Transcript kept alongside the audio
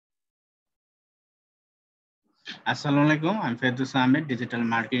আসসালামু আলাইকুম, আমি Ferdous Ahmed, digital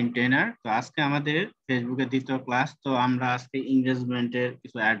marketing trainer. তো আজকে আমাদের ফেসবুকের দ্বিতীয় ক্লাস। তো আমরা আজকে এনগেজমেন্টের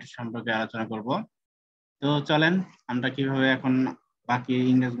কিছু অ্যাড সম্পর্কে আলোচনা করব। তো চলেন আমরা কিভাবে এখন বাকি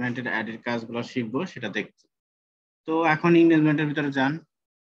এনগেজমেন্টের অ্যাডের কাজগুলো শিখবো সেটা দেখছি। তো এখন এনগেজমেন্টের ভিতরে যান।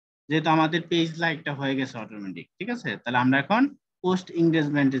 যেহেতু আমাদের পেজ লাইকটা হয়ে গেছে অটোমেটিক, ঠিক আছে, তাহলে আমরা এখন পোস্ট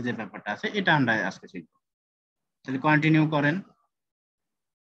এনগেজমেন্টের যে ব্যাপারটা আছে এটা আমরা আজকে শিখবো। তাহলে কন্টিনিউ করেন।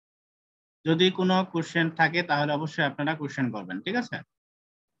 যদি কোনো কোশ্চেন থাকে তাহলে অবশ্যই আপনারা কোশ্চেন করবেন, ঠিক আছে।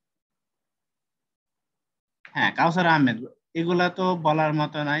 হ্যাঁ, কাউসার আহমেদ, এগুলা তো বলার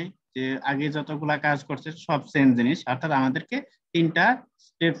মতো নাই যে আগে যতগুলা কাজ করছে সব সেম জিনিস, অর্থাৎ আমাদেরকে তিনটা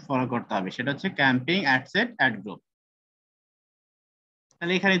স্টেপ ফলো করতে হবে। সেটা হচ্ছে camping, ad set, add group.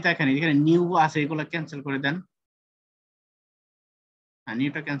 তাহলে এখানে দেখেন, এখানে নিউ আছে, এগুলো ক্যান্সেল করে দেন। হ্যাঁ,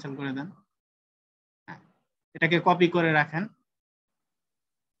 নিউটা ক্যান্সেল করে দেন। হ্যাঁ, এটাকে কপি করে রাখেন।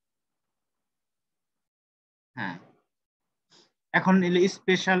 হ্যাঁ, এখন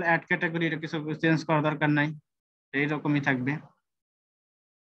স্পেশাল অ্যাড ক্যাটাগরি, এটা কিছু চেঞ্জ করার দরকার নাই, এইরকমই থাকবে।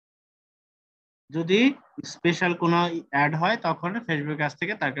 যদি স্পেশাল কোনো অ্যাড হয় তখন ফেসবুক কাছ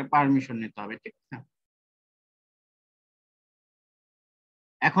থেকে তাকে পারমিশন নিতে হবে, ঠিক আছে।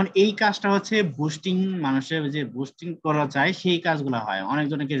 এখন এই কাজটা হচ্ছে বুস্টিং, মানুষের যে বুস্টিং করা চায় সেই কাজগুলো হয়,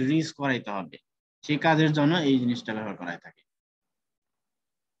 অনেকজনকে রিচ করাইতে হবে, সেই কাজের জন্য এই জিনিসটা ব্যবহার করাই থাকে।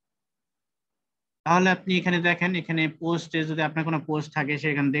 তাহলে আপনি এখানে দেখেন, এখানে পোস্টে যদি আপনার কোনো পোস্ট থাকে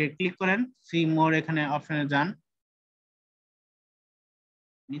সেখান থেকে ক্লিক করেন, সি মোর, এখানে অপশনে যান,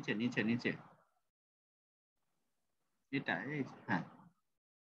 নিচে নিচে নিচে, এটা এই যে, হ্যাঁ,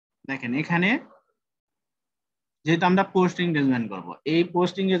 দেখেন এখানে যেহেতু আমরা পোস্ট এঙ্গেজমেন্ট করবো, এই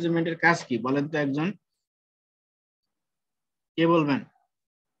পোস্ট এঙ্গেজমেন্টের কাজ কি বলেন তো একজন, কে বলবেন?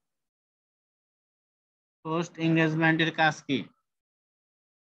 পোস্ট এঙ্গেজমেন্টের কাজ কি?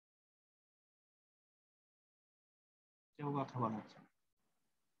 কেউ কথা বলা হচ্ছে না।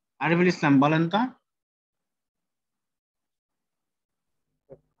 আরিফুল ইসলাম বলেন তো।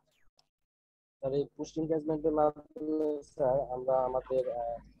 স্যার এই পুশ এনগেজমেন্টের মাধ্যমে স্যার আমরা আমাদের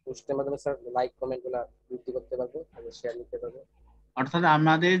পোস্টের মাধ্যমে স্যার লাইক কমেন্ট গুলা বৃদ্ধি করতে পারবো, শেয়ার নিতে পারবো। অর্থাৎ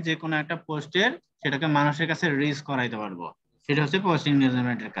আমাদের যে কোনো একটা পোস্টের সেটাকে মানুষের কাছে রিচ করাইতে পারবো, সেটা হচ্ছে পোস্ট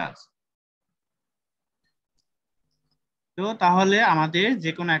এনগেজমেন্টের কাজ। তো তাহলে আমাদের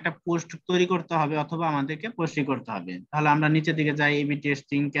যে কোনো একটা পোস্ট তৈরি করতে হবে অথবা আমাদেরকে পোস্টই করতে হবে। তাহলে আমরা নিচের দিকে যাই, এবি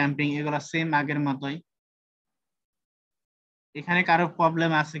টেস্টিং, ক্যাম্পিং, এগুলো সেম আগের মতোই। এখানে কারো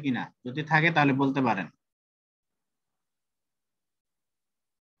প্রবলেম আছে কিনা, যদি থাকে তাহলে বলতে পারেন,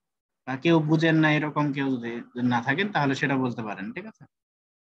 বা কেউ বুঝেন না এরকম কেউ যদি না থাকেন তাহলে সেটা বলতে পারেন, ঠিক আছে।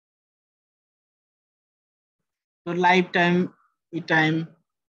 তো লাইফ টাইম, ই টাইম,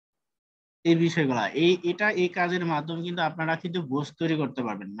 এই বিষয়গুলা, এই কাজের মাধ্যমে কিন্তু আপনারা কিন্তু পোস্ট তৈরি করতে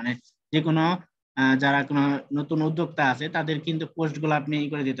পারবেন, মানে যে কোনো যারা কোনো নতুন উদ্যোক্তা আছে তাদের কিন্তু পোস্ট গুলো আপনি ই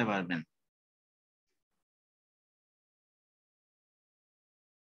করে দিতে পারবেন।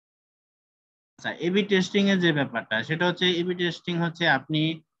 আচ্ছা, এবি টেস্টিং এর যে ব্যাপারটা, সেটা হচ্ছে এবি টেস্টিং হচ্ছে আপনি,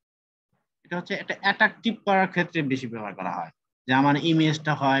 এটা হচ্ছে একটা অ্যাট্রাকটিভ করার ক্ষেত্রে বেশি ব্যবহার করা হয়, যে আমার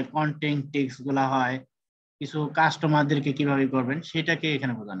ইমেজটা হয়, কন্টেন্ট টেক্সট গুলা হয়, কিছু কাস্টমারদেরকে কিভাবে করবেন সেটাকে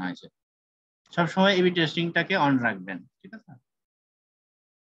এখানে বোঝানো হয়েছে। সবসময় এবি টেস্টিংটাকে অন রাখবেন, ঠিক আছে।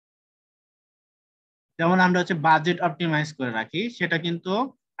 যেমন আমরা হচ্ছে বাজেট অপটিমাইজ করে রাখি, সেটা কিন্তু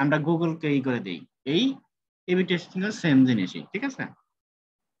আমরা গুগলকে ই করে দিই, এই এবি টেস্টিং এর সেম জিনিসই, ঠিক আছে।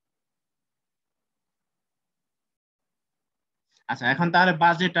 আচ্ছা, এখন তাহলে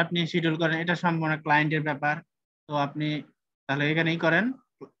বাজেট আপনি শিডিউল করেন, এটা সম্পূর্ণ ক্লায়েন্টের ব্যাপার। তো আপনি তাহলে এখানেই করেন,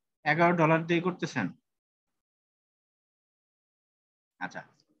 $11 দিয়ে করতেছেন। আচ্ছা,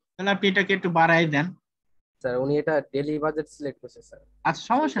 তাহলে আপনি এটাকে একটু বাড়াই দেন। স্যার উনি এটা ডেলি বাজেট সিলেক্ট করছে স্যার, আচ্ছা, সেই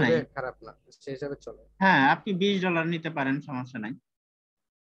সমস্যা হিসেবে নাই। খারাপ না, সেই হিসাবে চলে। হ্যাঁ, আপনি $20 নিতে পারেন, সমস্যা নাই।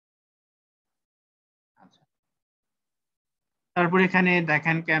 আচ্ছা, তারপর এখানে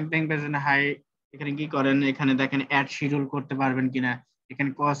দেখেন ক্যাম্পেইন পেজে হাই, এখানে কি করেন, এখানে দেখেন অ্যাড শিডিউল করতে পারবেন কিনা, এখানে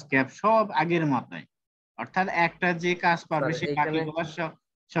কস্ট ক্যাপ সব আগের মতোই, অর্থাৎ একটা যে কাজ পারবে স্যার সে এইখানে, বাকিগুলো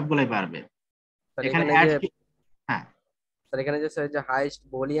সবগুলাই পারবে। স্যার এখানে এখানে অ্যাড, যে, হ্যাঁ স্যার এখানে যে স্যার যে হাইস্ট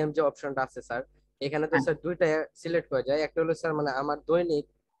ভলিউম যে অপশনটা আছে স্যার, এখানে তো হ্যাঁ স্যার দুইটা সিলেক্ট করা যায়। একটা হলো স্যার মানে আমার দৈনিক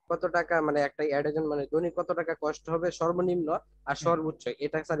কত টাকা, মানে একটা অ্যাডের জন্য মানে দৈনিক কত টাকা কষ্ট হবে সর্বনিম্ন আর সর্বোচ্চ,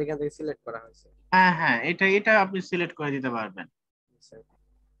 এটা স্যার এখান থেকে সিলেক্ট করা হয়েছে। হ্যাঁ হ্যাঁ, এটা এটা আপনি সিলেক্ট করে দিতে পারবেন। স্যার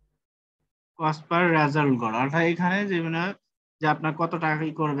কস্ট পার রেজাল্ট গড়, অর্থাৎ এখানে যে মানে যে আপনার কত টাকা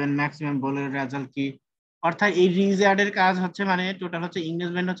কি করবেন, ম্যাক্সিমাম বলের রেজাল্ট কি। অর্থাৎ এই রিচ অ্যাডের কাজ হচ্ছে, মানে টোটাল হচ্ছে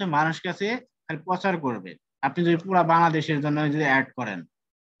এঙ্গেজমেন্ট হচ্ছে মানুষ কাছে খালি প্রচার করবে। আপনি যদি পুরো বাংলাদেশের জন্য যদি অ্যাড করেন,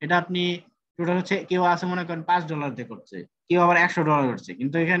 এটা আপনি টোটাল হচ্ছে, কেউ আছে মনে করেন $5 দিয়ে করছে, কেউ আবার $100 করছে,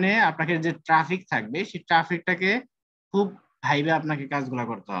 কিন্তু এখানে আপনাকে যে ট্রাফিক থাকবে সেই ট্রাফিকটাকে খুব ভাইবে আপনাকে কাজগুলা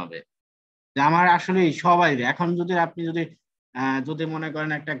করতে হবে। যে আমার আসলে সবাই এখন যদি আপনি যদি যদি মনে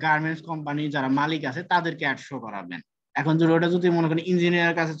করেন একটা গার্মেন্টস কোম্পানি যারা মালিক আছে তাদেরকে অ্যাড শো করাবেন, এখন যদি ওটা যদি মনে করেন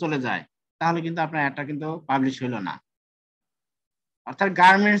ইঞ্জিনিয়ারের কাছে চলে যায় তাহলে কিন্তু আপনার অ্যাডটা কিন্তু পাবলিশ হইলো না। অর্থাৎ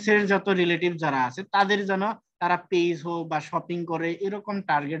গার্মেন্টস এর যত রিলেটিভ যারা আছে তাদের যেন তারা পেজ হোক বা শপিং করে এরকম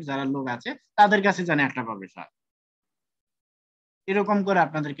টার্গেট যারা লোক আছে তাদের কাছে যেন একটা পাবলিশ হয়, এরকম করে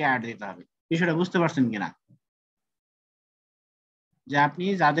আপনাদেরকে অ্যাড দিতে হবে। বিষয়টা বুঝতে পারছেন কিনা? যে আপনি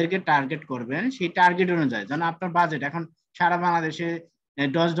যাদেরকে টার্গেট করবেন সেই টার্গেট অনুযায়ী, যেন আপনার বাজেট এখন সারা বাংলাদেশে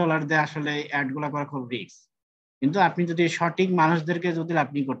 $10 দিয়ে আসলে অ্যাড গুলা করা খুব রিস্ক, কিন্তু আপনি যদি সঠিক মানুষদেরকে যদি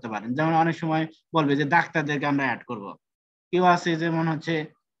আপনি করতে পারেন, যেমন অনেক সময় বলবে যে ডাক্তারদেরকে আমরা অ্যাড করব, কেউ আছে যেমন হচ্ছে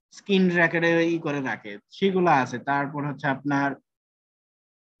স্কিন র্যাকেটে করে রাখে সেগুলো আছে, তারপর হচ্ছে আপনার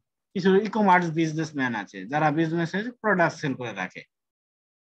কিছু ই কমার্স বিজনেসম্যান আছে যারা বিজনেসের প্রোডাক্ট সেল করে রাখে।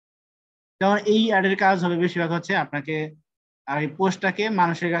 যেমন এই অ্যাডের কাজ হবে বেশিরভাগ হচ্ছে আপনাকে আর এই পোস্টটাকে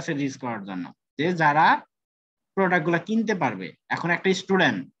মানুষের কাছে রিচ করার জন্য, যে যারা প্রোডাক্ট গুলা কিনতে পারবে। এখন একটা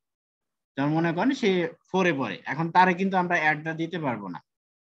স্টুডেন্ট যেমন মনে করেন সে 4-এ পড়ে, এখন তারে কিন্তু আমরা অ্যাডটা দিতে পারবো না,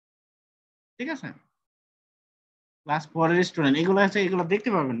 ঠিক আছে? ক্লাস 4-এর স্টুডেন্ট এগুলো আছে, এগুলো দেখতে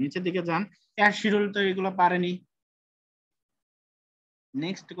পারবেন, নিচের দিকে যান, অ্যাড শিডিউল তো এগুলো পারেনি।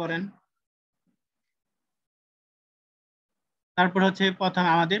 নেক্সট করেন। তারপর হচ্ছে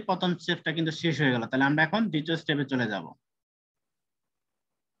আমাদের প্রথম স্টেপটা কিন্তু শেষ হয়ে গেল, তাহলে আমরা এখন দ্বিতীয় স্টেপে চলে যাব।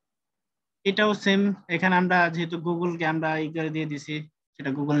 এটাও সেম, এখানে আমরা যেহেতু গুগলকে আমরা ই করে দিয়ে দিছি,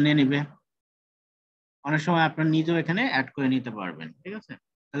 সেটা গুগল নিয়ে নিবে। অনেক সময় আপনার নিজেও এখানে অ্যাড করে নিতে পারবেন, ঠিক আছে?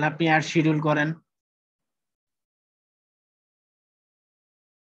 তাহলে আপনি অ্যাড শিডিউল করেন।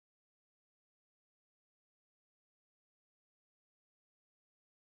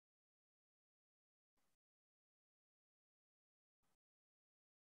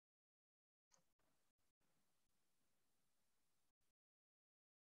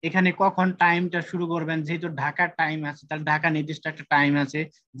 এখানে কখন টাইমটা শুরু করবেন, যেহেতু ঢাকার টাইম আছে তাহলে ঢাকা নির্দিষ্ট একটা টাইম আছে,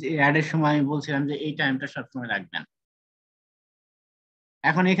 যে অ্যাডের সময় আমি বলছিলাম যে এই টাইমটা সবসময় রাখবেন।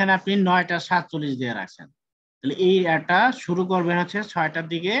 এখন এখানে আপনি 9:47 দিয়ে রাখছেন, তাহলে এই অ্যাডটা শুরু করবেন হচ্ছে 6টার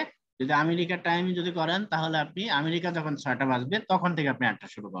দিকে। যদি আমেরিকার টাইম যদি করেন তাহলে আপনি আমেরিকা যখন 6টা বাজবে তখন থেকে আপনি অ্যাডটা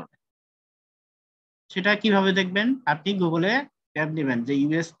শুরু করবেন। সেটা কিভাবে দেখবেন? আপনি গুগলে ট্যাব নেবেন, যে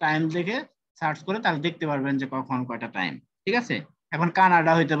ইউএস টাইম দেখে সার্চ করে তাহলে দেখতে পারবেন যে কখন কয়টা টাইম, ঠিক আছে? এখন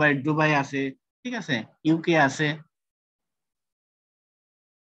কানাডা হইতে পারে, দুবাই আছে, ঠিক আছে, ইউকে আছে।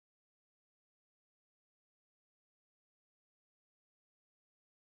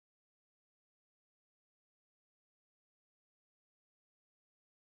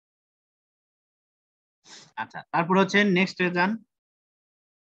 আচ্ছা, তারপর হচ্ছে নেক্সট যান।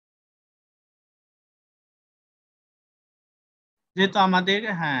 যেহেতু আমাদের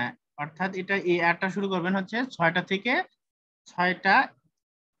হ্যাঁ, অর্থাৎ এটা এই অ্যাডটা শুরু করবেন হচ্ছে 6টা থেকে, 6টা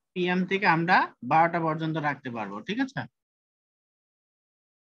PM থেকে আমরা 12টা পর্যন্ত রাখতে পারবো, ঠিক আছে?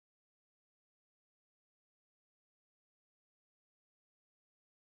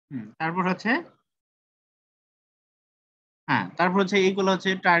 তারপর হচ্ছে হ্যাঁ, তারপর হচ্ছে এইগুলো হচ্ছে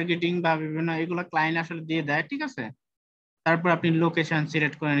টার্গেটিং বা বিভিন্ন এগুলো ক্লায়েন্ট আসলে দিয়ে দেয়, ঠিক আছে? তারপর আপনি লোকেশন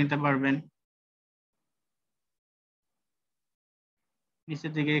সিলেক্ট করে নিতে পারবেন।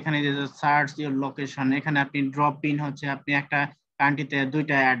 নিচের দিকে এখানে যে সার্চ ইওর লোকেশন, এখানে আপনি ড্রপ ইন হচ্ছে আপনি একটা কান্ট্রিতে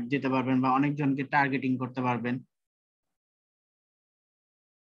 2টা অ্যাড দিতে পারবেন বা অনেকজনকে টার্গেটিং করতে পারবেন।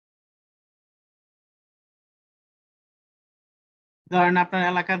 ধরেন আপনার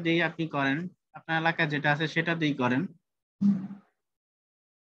এলাকা দিয়ে আপনি করেন, আপনার এলাকা যেটা আছে সেটা দিয়েই করেন,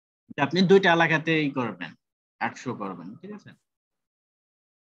 যে আপনি 2টা এলাকাতে ই করবেন, অ্যাড শো করবেন, ঠিক আছে?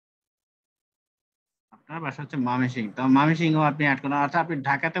 আপনার বাসা হচ্ছে ময়মনসিংহ, তো ময়মনসিংহ আপনি অ্যাড করেন, অর্থাৎ আপনি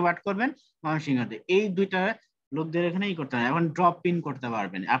ঢাকাতেও অ্যাড করবেন, ময়মনসিংহতে, এই 2টা লোকদের এখানেই করতে হবে। এখন ড্রপ ইন করতে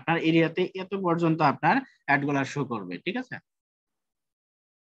পারবেন আপনার এরিয়াতে এত পর্যন্ত আপনার অ্যাড গুলা শো করবে, ঠিক আছে?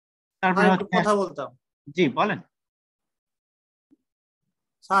 স্যার তারপরে একটু হচ্ছে কথা বলতাম। জি বলেন।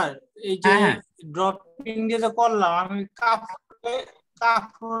 স্যার এই যে হ্যাঁ হ্যাঁ, ড্রপিং দিয়ে যে করলাম, আমি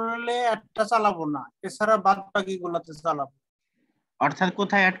কাফরুলে একটা চালাবো না, এছাড়া বাদ বাকি গুলাতে চালাবো, অর্থাৎ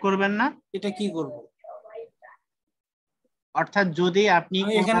কোথায় অ্যাড করবেন না? এটা কি করব? অর্থাৎ যদি আপনি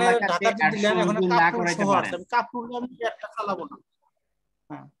আমি কোন এখানে এলাকাতে ঢাকাতে অ্যাড দিলাম, শো এখানে না কাপড় করাইতে সহ আছে, পারেন, আমি কাপড়ে আমি একটা চালাবো না।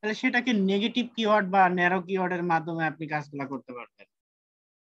 হ্যাঁ, তাহলে সেটাকে নেগেটিভ কিওয়ার্ড বা ন্যারো কিওয়ার্ডের মাধ্যমে আপনি কাজগুলা করতে পারবেন,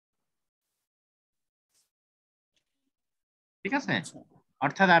 ঠিক আছে? আচ্ছা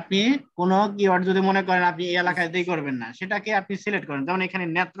অর্থাৎ আপনি কোন কিওয়ার্ড যদি মনে করেন আপনি এই এলাকায় দিয়ে করবেন না, সেটাকে আপনি সিলেক্ট করেন, যেমন এখানে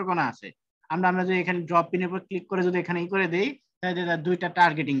নেত্রকোনা আছে, আমরা যদি এখানে ড্রপ পিনের উপর ক্লিক করে যদি এখানে ই করে দেই তাহলে 2টা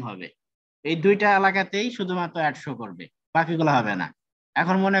টার্গেটিং হবে, এই 2টা এলাকাতেই শুধুমাত্র অ্যাড শো করবে। বাকিগুলো হবে না।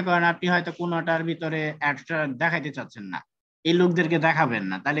 এখন মনে করেন আপনি হয়তো কোনোটার ভিতরে অ্যাডটা দেখাইতে চাচ্ছেন না, এই লোকদেরকে দেখাবেন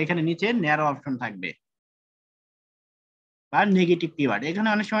না, তাহলে এখানে নিচে ন্যারো অপশন থাকবে বা নেগেটিভ কিওয়ার্ড। এখানে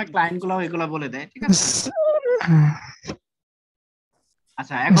অনেক সময় ক্লায়েন্ট গুলো এগুলো বলে দেয়, ঠিক আছে।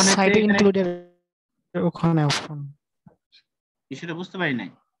 আচ্ছা এখন হচ্ছে সাইটে এখানে ইনক্লুডেড ওখানে অপশন বিষয়টা বুঝতে পারি নাই।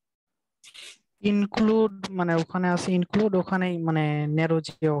 ইনক্লুড মানে ওখানে আছে ইনক্লুড, ওখানেই মানে ন্যারো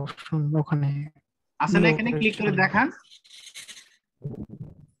যে অপশন ওখানে আছে না, এখানে ক্লিক করে দেখান।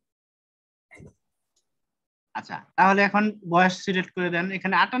 আচ্ছা তাহলে এখন বয়স সিলেক্ট করে দেন।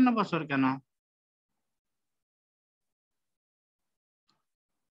 এখানে 58 বছর কেন?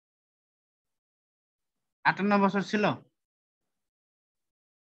 58 বছর ছিল?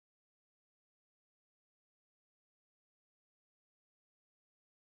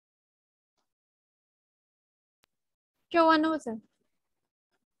 কেউ বছর।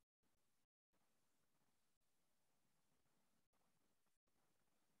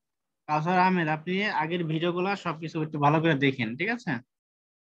 কাউসার আহমেদ, আপনি আগের ভিডিওগুলো সবকিছু একটু ভালো করে দেখেন, ঠিক আছে।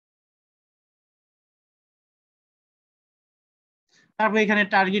 তারপর এখানে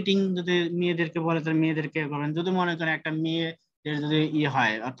টার্গেটিং, যদি মেয়েদেরকে বলে তাহলে মেয়েদেরকে করবেন। যদি মনে করেন একটা মেয়েদের যদি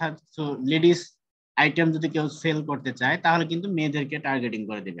হয়, অর্থাৎ লেডিস আইটেম যদি কেউ সেল করতে চায়, তাহলে কিন্তু মেয়েদেরকে টার্গেটিং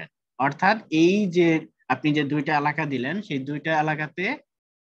করে দিবেন। অর্থাৎ এই যে আপনি যে দুইটা এলাকা দিলেন, সেই দুইটা এলাকাতে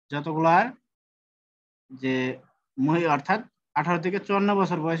যতগুলা যে অর্থাৎ 18 থেকে 54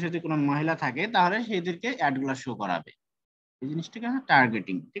 বছর বয়সে যদি কোনো মহিলা থাকে, তাহলে সেদেরকে অ্যাড গুলা শো করাবে। এই জিনিসটাকে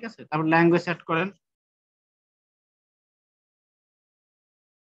টার্গেটিং, ঠিক আছে। তারপর ল্যাঙ্গুয়েজ সেট করেন।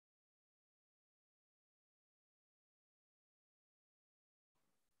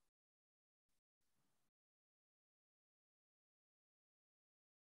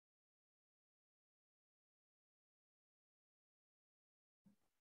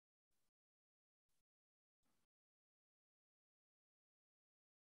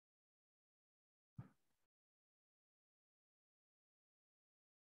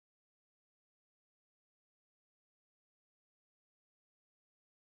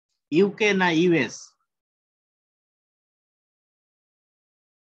 ইউকে না ইউএস?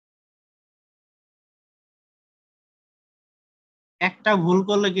 একটা ভুল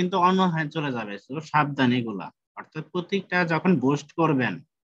করলে কিন্তু অন্য হ্যাঁ চলে যাবে, তো সাবধান এগুলা। অর্থাৎ প্রত্যেকটা যখন পোস্ট করবেন,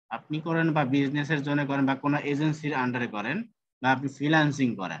 আপনি করেন বা বিজনেসের জন্য করেন বা কোনো এজেন্সির আন্ডারে করেন বা আপনি ফ্রিল্যান্সিং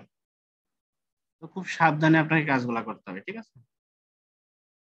করেন, তো খুব সাবধানে আপনাকে কাজগুলা করতে হবে, ঠিক আছে।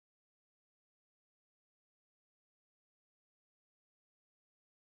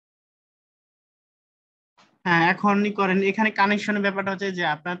 হ্যাঁ এখনই করেন। এখানে কানেকশনের ব্যাপারটা হচ্ছে যে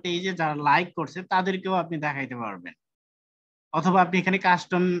আপনার পেজে যারা লাইক করছে তাদেরকেও আপনি দেখাইতে পারবেন, অথবা আপনি এখানে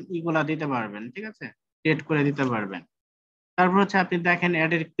কাস্টম ইগুলা দিতে পারবেন, ঠিক আছে, সেট করে দিতে পারবেন। তারপর হচ্ছে আপনি দেখেন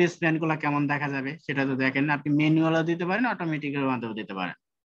অ্যাডের প্লেসমেন্ট গুলা কেমন দেখা যাবে, সেটা তো দেখেন। আপনি ম্যানুয়ালও দিতে পারেন, অটোমেটিক এর মাধ্যমে দিতে পারেন।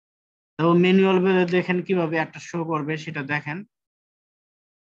 তো ম্যানুয়াল দেখেন কিভাবে একটা শো করবে সেটা দেখেন।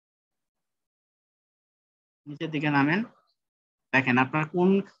 নিচের দিকে নামেন, দেখেন আপনার কোন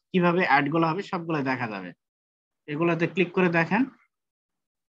কিভাবে অ্যাড গুলো হবে সবগুলো দেখা যাবে। এগুলোতে ক্লিক করে দেখেন।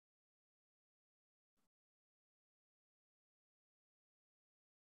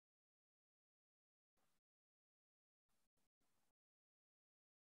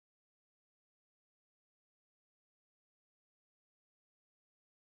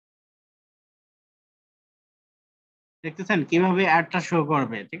 দেখতেছেন কিভাবে অ্যাডটা শো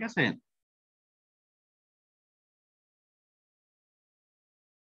করবে, ঠিক আছে।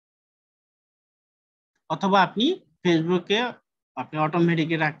 অথবা আপনি ফেসবুকে আপনি অটোমেটিক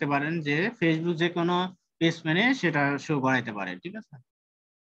রাখতে পারেন যে ফেসবুক যে কোনো পেজ মানে সেটা শো করাইতে পারে, ঠিক আছে।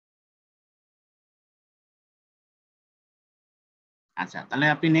 আচ্ছা তাহলে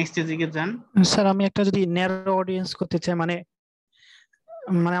আপনি নেক্সট দিকে যান। স্যার আমি একটা যদি ন্যারো অডিয়েন্স করতে চাই, মানে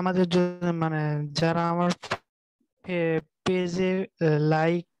মানে আমাদের মানে যারা আমার পেজে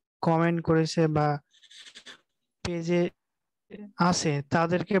লাইক কমেন্ট করেছে বা পেজে আছে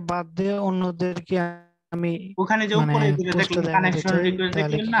তাদেরকে বাদ দিয়ে অন্যদেরকে আমি ওখানে যে মানে উপরে যেটা পোস্টে দেখলেন দেখাতে কানেকশন চাই, রিকোয়েস্ট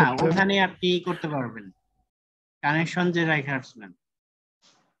তাহলে দেখলেন কি না, করতে হবে? ওখানে আপনি করতে পারবেন। কানেকশন যে রেখে আসলেন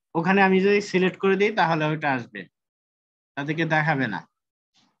ওখানে আমি যদি সিলেক্ট করে দিই তাহলে ওইটা আসবে, তাদেরকে দেখাবে না।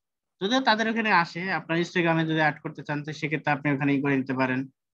 যদিও তাদের ওখানে আসে, আপনার ইনস্টাগ্রামে যদি অ্যাড করতে চান তো সেক্ষেত্রে আপনি ওখানে করে নিতে পারেন।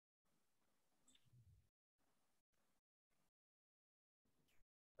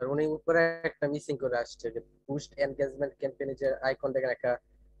 আর উনি উপরে একটা মিসিং করে আসছে যে বুস্ট এনগেজমেন্ট ক্যাম্পেইনে যে আইকন দেখেন একটা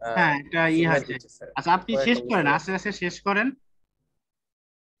হ্যাঁ এটা সিগন্যাল আছে। দিচ্ছে স্যার, আচ্ছা আপনি উপরে শেষ একটা করেন, মিসিং আস্তে আছে। আস্তে শেষ করেন,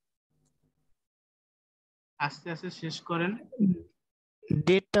 আস্তে আস্তে শেষ করেন।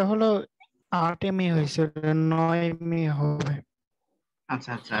 ডেটটা হলো 8 মে হয়েছে, 9 মে হবে।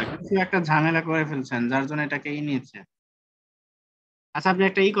 আচ্ছা আচ্ছা, কিছু একটা ঝামেলা করে ফেলছেন যার জন্য এটাকে নিয়েছে। আচ্ছা আপনি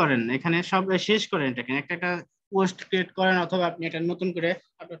একটা করেন, এখানে সব শেষ করেন, এটাকে একটা একটা পোস্ট ক্রিয়েট করেন, অথবা আপনি একটা নতুন করে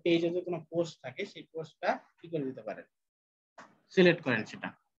আপনার পেজে যদি কোনো পোস্ট থাকে সেই পোস্টটা কি করে দিতে পারেন, সিলেক্ট করেন সেটা।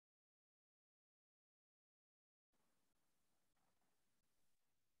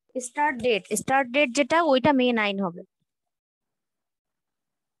 স্টার্ট ডেট যেটা ওইটা মে 9 হবে।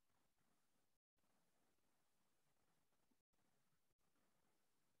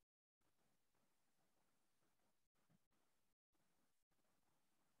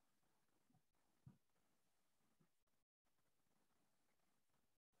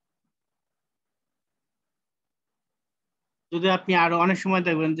 যদি আপনি আরো অনেক সময়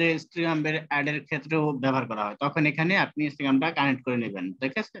দেখবেন যে ইনস্টাগ্রাম অ্যাড এর ক্ষেত্রেও ব্যবহার করা হয়, তখন এখানে আপনি ইনস্টাগ্রামটা কানেক্ট করে নেবেন,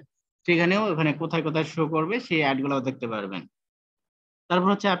 ঠিক আছে? সেখানেও ওখানে কোথায় কোথায় শো করবে সেই অ্যাড গুলো দেখতে পারবেন।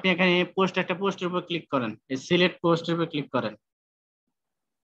 তারপর হচ্ছে আপনি এখানে পোস্ট, একটা পোস্টের উপর ক্লিক করেন, এই সিলেক্ট পোস্টের উপর ক্লিক করেন।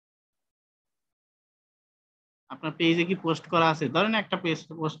 আপনার পেজে কি পোস্ট করা আছে, ধরেন একটা পেজ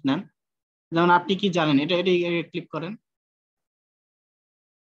পোস্ট নেন, যেমন আপনি কি জানেন, এটা এটা ক্লিক করেন।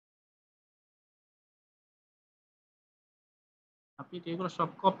 আপনি তো এগুলো সব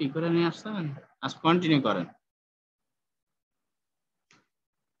কপি করে নিয়ে আসছেন, আজ কন্টিনিউ করেন।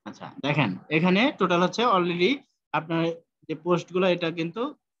 আচ্ছা দেখেন এখানে টোটাল হচ্ছে অলরেডি আপনার যে পোস্ট গুলো, এটা কিন্তু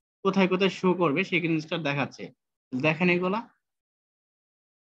কোথায় কোথায় শো করবে সেই জিনিসটা দেখাচ্ছে। দেখেন এগুলা,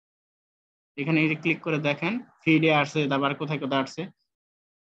 এখানে ক্লিক করে দেখেন ফিডে আসছে, তারপর কোথায় কোথায় আসছে,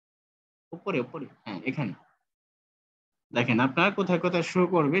 উপরে উপরে, হ্যাঁ এখানে দেখেন আপনার কোথায় কোথায় শো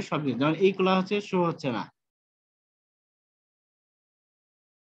করবে সব জিনিস। যেমন এইগুলা হচ্ছে শো হচ্ছে না।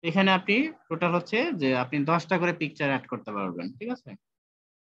 এখানে আপনি টোটাল হচ্ছে যে আপনি 10টা করে পিকচার অ্যাড করতে পারবেন, ঠিক আছে?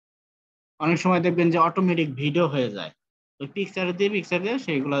 অনেক সময় দেখবেন যে অটোমেটিক ভিডিও হয়ে যায়, ওই পিকচার দিয়ে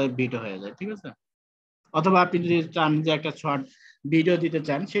সেইগুলো ভিডিও হয়ে যায়, ঠিক আছে? অথবা আপনি যদি চান যে একটা শর্ট ভিডিও দিতে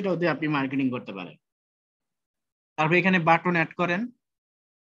চান, সেটাও দিয়ে আপনি মার্কেটিং করতে পারেন। তারপর এখানে বাটন অ্যাড করেন।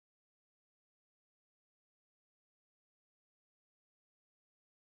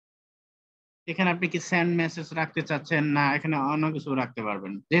 এখানে আপনি কি সেন্ড মেসেজ রাখতে চাচ্ছেন, না এখানে অন্য কিছু রাখতে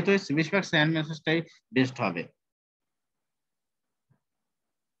পারবেন, যেহেতু বেশিরভাগ সেন্ড মেসেজটাই বেস্ট হবে।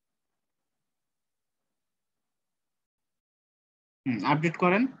 আপডেট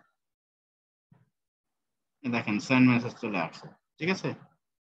করেন, দেখেন সেন্ড মেসেজ চলে আসছে, ঠিক আছে?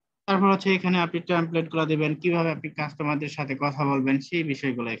 তারপর হচ্ছে এখানে আপনি টেমপ্লেট গুলো দিবেন, কিভাবে আপনি কাস্টমারদের সাথে কথা বলবেন সেই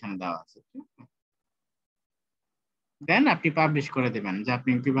বিষয়গুলো এখানে দেওয়া আছে। দেন আপনি পাবলিশ করে দিবেন যে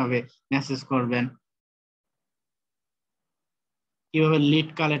আপনি কিভাবে মেসেজ করবেন, কিভাবে লিড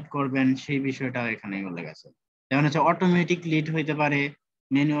কালেক্ট করবেন সেই বিষয়টা এখানে বলে গেছে। যেমন হচ্ছে অটোমেটিক লিড হইতে পারে,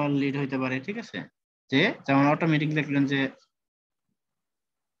 ম্যানুয়াল লিড হইতে পারে, ঠিক আছে? যে যেমন অটোমেটিক দেখলেন যে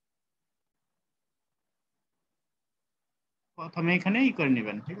প্রথমে এখানে করে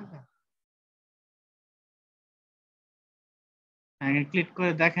নেবেন, ঠিক আছে? ক্লিক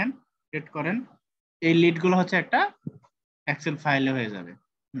করে দেখেন, ক্লিক করেন, এই লিড গুলো হচ্ছে একটা এক্সেল ফাইলে হয়ে যাবে।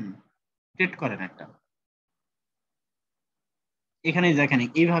 ক্লিক করেন একটা, এখানে দেখেন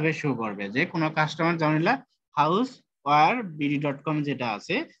এইভাবে শো করবে যে কোনো কাস্টমার জানিলা হাউস ওয়ার বিডি.কম যেটা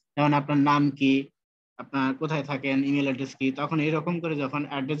আছে, যেমন আপনার নাম কি, আপনার কোথায় থাকেন, ইমেল অ্যাড্রেস কি, তখন এরকম করে যখন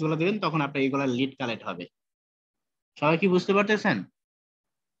অ্যাড্রেস গুলো দিবেন তখন আপনার এইগুলা লিড কালেক্ট হবে। সবাই কি বুঝতে পারতেছেন?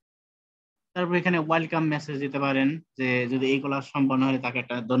 তারপর এখানে ওয়েলকাম মেসেজ দিতে পারেন, যে যদি এইগুলা সম্পন্ন হয় তাকে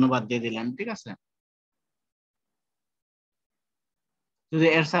একটা ধন্যবাদ দিয়ে দিলেন, ঠিক আছে? যদি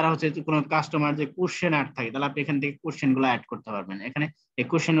এর ছাড়া হচ্ছে কোনো কাস্টমার যে কোশ্চেন অ্যাড থাকে, তাহলে আপনি এখান থেকে কোশ্চেন গুলো অ্যাড করতে পারবেন। এখানে এই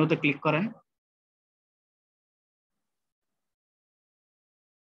কোশ্চেনের উপর ক্লিক করেন।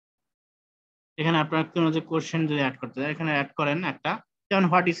 এখানে আপনার কোনো যে কোশ্চেন যদি অ্যাড করতে চান, এখানে অ্যাড করেন একটা, যেমন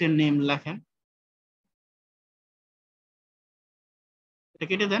হোয়াট ইজ ইউর নেম লেখেন, এটা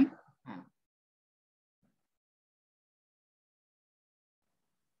কেটে দেন। হ্যাঁ,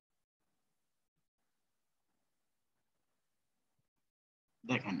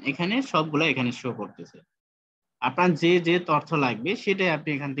 দেখেন এখানে সবগুলো এখানে শো করতেছে। আপনার যে যে তথ্য লাগবে সেটাই আপনি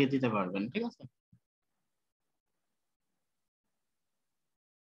এখান থেকে দিতে পারবেন, ঠিক আছে?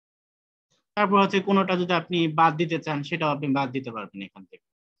 তারপর হচ্ছে কোনোটা যদি আপনি বাদ দিতে চান, সেটাও আপনি বাদ দিতে পারবেন এখান থেকে।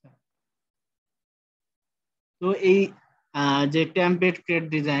 তো এই যে টেমপ্লেট ক্রিয়েট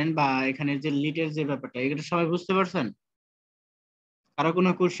ডিজাইন বা এখানে যে লিডের যে ব্যাপারটা, এটা সবাই বুঝতে পারছেন? কারো কোনো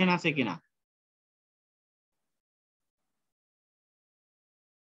কোশ্চেন আছে কিনা?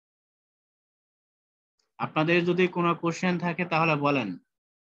 আপনাদের যদি কোনো কোশ্চেন থাকে তাহলে বলেন।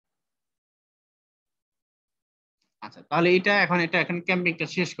 আচ্ছা তাহলে এটা এখন ক্যাম্পিংটা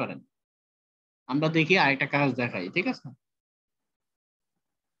শেষ করেন, আমরা দেখি আরেকটা কাজ দেখাই, ঠিক আছে?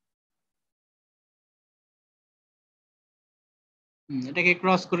 এটাকে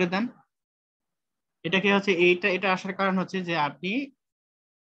ক্রস করে দেন। এটাকে হচ্ছে এটা আসার কারণ হচ্ছে যে আপনি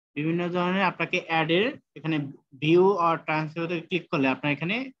বিভিন্ন ধরনের আপনাকে অ্যাড এর এখানে ভিউ আর ট্রান্সফারে ক্লিক করলে আপনার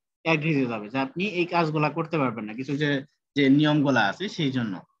এখানে এগ্রি হয়ে যাবে যে আপনি এই কাজগুলা করতে পারবেন না, কিছু যে যে নিয়মগুলা আছে সেই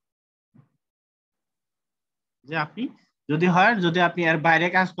জন্য, যে আপনি যদি আপনি এর বাইরে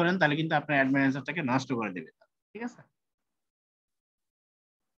কাজ করেন তাহলে কিন্তু আপনার অ্যাড ম্যানেজারটাকে নষ্ট করে দেবে, ঠিক আছে।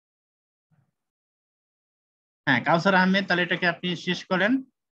 হ্যাঁ কাউসার আহমেদ, তাহলে এটাকে আপনি শেষ করেন,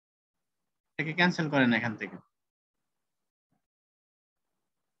 এটাকে ক্যান্সেল করেন এখান থেকে।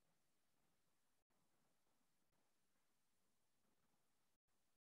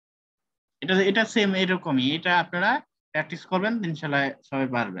 এটা এটা সেম এরকমই, এটা আপনারা প্র্যাকটিস করবেন, ইনশাআল্লাহ সবাই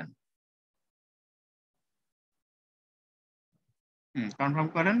পারবেন। কনফার্ম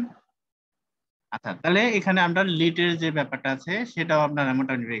করেন। আচ্ছা তাহলে এখানে আমরা লিডের যে ব্যাপারটা আছে সেটাও আপনারা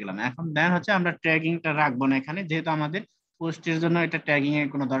মোটামুটি পেয়ে গেলাম। এখন দেন হচ্ছে আমরা ট্যাগিংটা রাখবো না এখানে, যেহেতু আমাদের পোস্টের জন্য এটা ট্যাগিং এর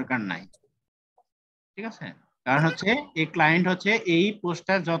কোনো দরকার নাই, ঠিক আছে। কারণ হচ্ছে এই ক্লায়েন্ট হচ্ছে এই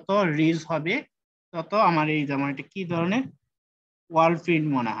পোস্টটা যত রিচ হবে তত আমার এই যেমন এটা কি ধরনের ওয়াল প্রিন্ট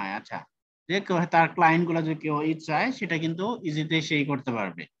মনে হয়, আচ্ছা, যে কেউ তার ক্লায়েন্ট গুলো যদি কেউ চায় সেটা কিন্তু ইজিতে সেই করতে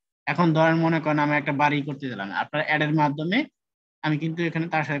পারবে। এখন ধরেন মনে করেন আমি একটা বাড়ি করতে দিলাম, আপনার অ্যাড এর মাধ্যমে আমি কিন্তু এখানে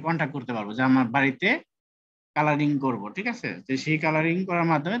তার সাথে কন্ট্যাক্ট করতে পারবো যে আমার বাড়িতে কালারিং করব, ঠিক আছে, তো সেই কালারিং করার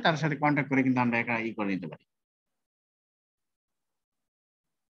মাধ্যমে তার সাথে কন্ট্যাক্ট করে কিন্তু আমরা একটা করে নিতে পারি।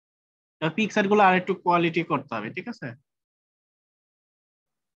 তো পিকচার গুলো আর একটু কোয়ালিটি করতে হবে, ঠিক আছে।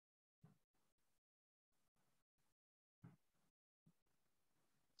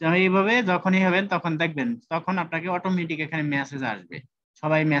 যেমন এইভাবে যখনই হবেন তখন দেখবেন তখন আপনাকে অটোমেটিক এখানে মেসেজ আসবে,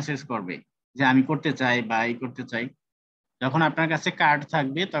 সবাই মেসেজ করবে যে আমি করতে চাই বা এই করতে চাই। যখন আপনার কাছে কার্ড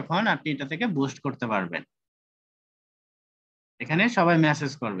থাকবে তখন আপনি এটা থেকে বুস্ট করতে পারবেন, এখানে সবাই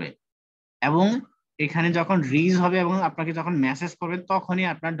মেসেজ করবে এবং এখানে যখন রিচ হবে এবং আপনাকে যখন মেসেজ করবে তখনই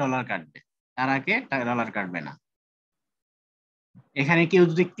আপনার ডলার কাটবে, তার আগে ডলার কাটবে না। এখানে কেউ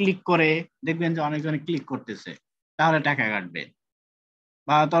যদি ক্লিক করে দেখবেন যে অনেকজনে ক্লিক করতেছে তাহলে টাকা কাটবে,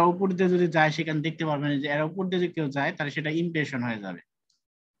 বা তার উপর দিয়ে যদি যায় সেখানে দেখতে পারবেন যে এর উপর দিয়ে যদি কেউ যায় তাহলে সেটা ইমপ্রেশন হয়ে যাবে।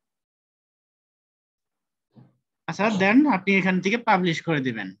 আচ্ছা দেন আপনি এখান থেকে পাবলিশ করে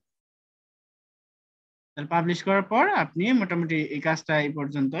দিবেন। পাবলিশ করার পর আপনি মোটামুটি এই কাজটা এই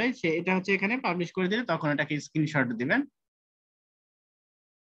পর্যন্তই, সে এটা হচ্ছে এখানে পাবলিশ করে দিলে তখন এটাকে স্ক্রিনশট দিবেন,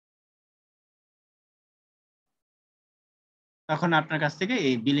 তখন আপনার কাছ থেকে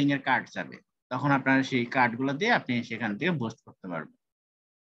এই বিলিং এর কার্ড যাবে, তখন আপনার সেই কার্ড গুলো দিয়ে আপনি সেখান থেকে পোস্ট করতে পারবেন।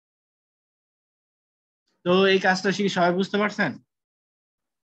 তো এই কাজটা কি সবাই বুঝতে পারছেন?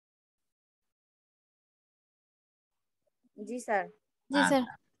 জি স্যার। আচ্ছা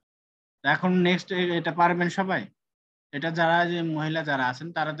এখন নেক্সট এটা পারবেন সবাই। এটা যারা যে মহিলা যারা আছেন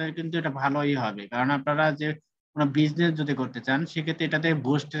তাদের কিন্তু এটা ভালোই হবে, কারণ আপনারা যে কোনো বিজনেস যদি করতে চান সেক্ষেত্রে এটাতে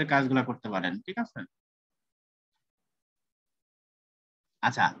বুস্টের কাজগুলো করতে পারেন, ঠিক আছে।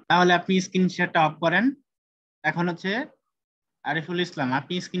 আচ্ছা তাহলে আপনি স্ক্রিন শেয়ারটা অফ করেন। এখন হচ্ছে আরিফুল ইসলাম,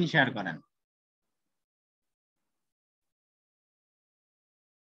 আপনি স্ক্রিন শেয়ার করেন।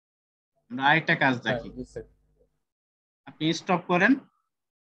 আমরা আরেকটা কাজ দেখি, আপনি স্টপ করেন।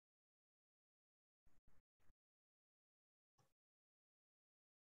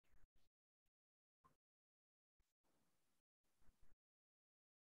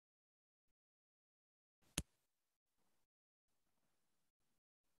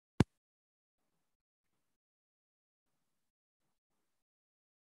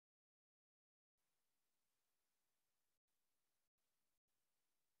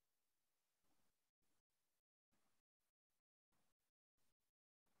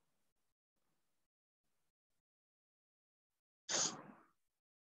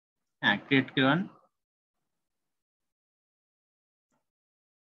 হ্যাঁ ক্রিয়েট করেন।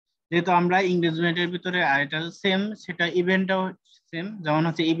 যেহেতু আমরা ইংরেজমেন্টের ভিতরে আর এটা সেম, সেটা ইভেন্টটাও সেম। যেমন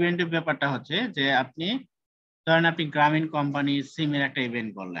হচ্ছে ইভেন্টের ব্যাপারটা হচ্ছে যে আপনি ধরেন আপনি গ্রামীণ কোম্পানির সিমের একটা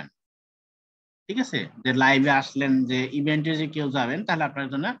ইভেন্ট করলেন, ঠিক আছে, যে লাইভে আসলেন, যে ইভেন্টে যে কেউ যাবেন তাহলে আপনার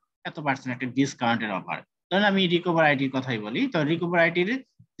জন্য এত% একটা ডিসকাউন্টের অফার। ধরেন আমি রিকভার আইডির কথাই বলি, তো রিকভার আইডির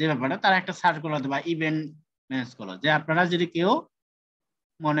যে ব্যাপারটা তারা একটা সার্কুলার বা ইভেন্ট ম্যানেজ করলো যে আপনারা যদি কেউ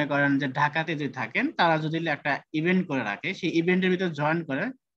মনে করেন যে ঢাকাতে যদি থাকেন তারা যদি একটা ইভেন্ট করে রাখে সেই ইভেন্টের ভিতরে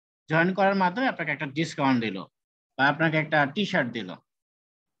জয়েন করার মাধ্যমে আপনাকে একটা ডিসকাউন্ট দিল বা আপনাকে একটা টি শার্ট দিল,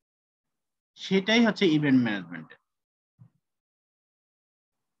 সেটাই হচ্ছে ইভেন্ট ম্যানেজমেন্ট।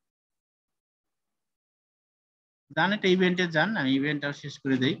 যান একটা ইভেন্টে যান, আমি ইভেন্টটাও শেষ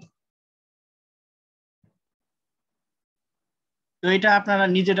করে দিই। তো এটা আপনারা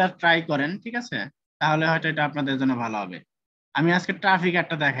নিজেরা ট্রাই করেন, ঠিক আছে, তাহলে হয়তো এটা আপনাদের জন্য ভালো হবে। আমি আজকে ট্রাফিক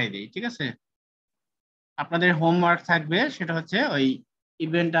একটা দেখাই দিই, ঠিক আছে। আপনাদের হোমওয়ার্ক থাকবে, সেটা হচ্ছে ওই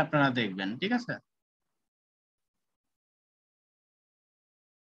ইভেন্টটা আপনারা দেখবেন, ঠিক আছে।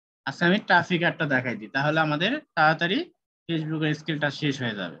 আচ্ছা আমি ট্রাফিক অ্যাডটা দেখাই দিই, তাহলে আমাদের তাড়াতাড়ি ফেসবুকের স্কিলটা শেষ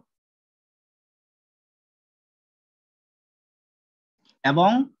হয়ে যাবে।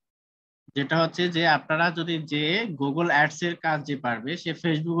 এবং যেটা হচ্ছে যে আপনারা যদি যে গুগল অ্যাডস এর কাজ যে পারবে, সে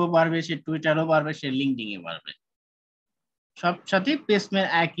ফেসবুকও পারবে, সে টুইটারও পারবে, সে লিঙ্কডইন এ পারবে। সব সাথে প্লেসমেন্ট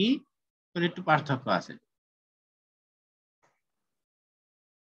একই, তোর একটু পার্থক্য আছে।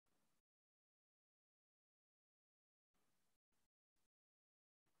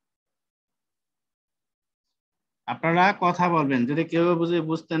 আপনারা কথা বলবেন, যদি কেউ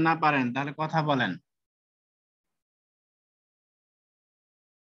বুঝতে না পারেন তাহলে কথা বলেন।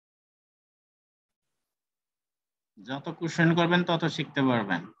 যত কোশ্চেন করবেন তত শিখতে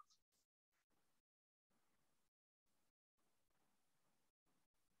পারবেন।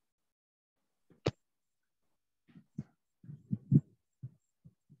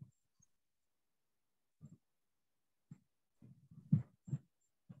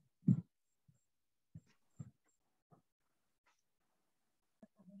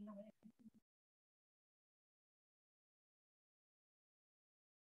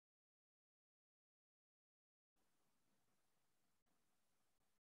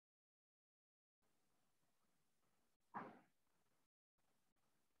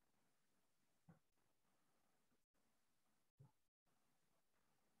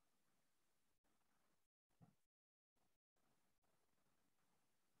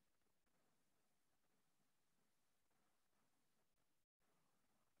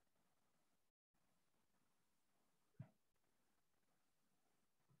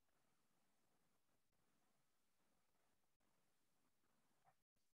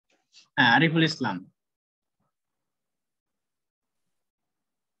 হ্যাঁ, আরিফুল ইসলাম।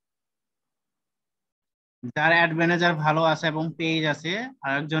 যার অ্যাড ম্যানেজার ভালো আছে এবং পেজ আছে,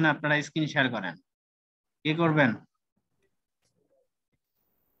 আরেকজন আপনারা স্ক্রিন শেয়ার করেন। কি করবেন?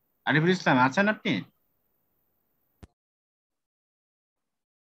 আরিফুল ইসলাম আছেন আপনি?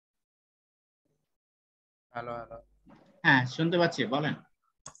 হ্যালো হ্যালো হ্যাঁ শুনতে পাচ্ছি, বলেন।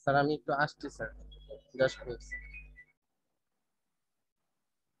 স্যার, আমি একটু আসছি স্যার, জাস্ট মিনিট।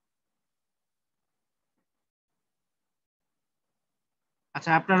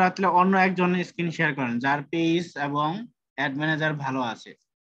 আচ্ছা আপনারা তাহলে অন্য একজন স্ক্রিন শেয়ার করেন যার পেজ এবং অ্যাড ম্যানেজার ভালো আছে।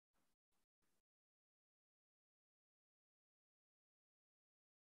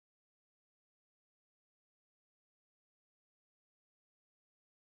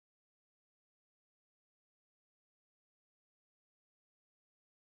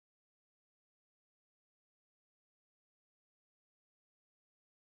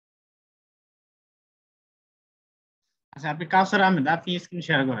 আচ্ছা আপনি কাউসার আহমেদ, আপনি স্ক্রিন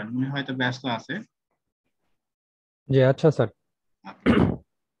শেয়ার করেন, উনি হয়তো ব্যস্ত আছে। জি আচ্ছা স্যার। Okay.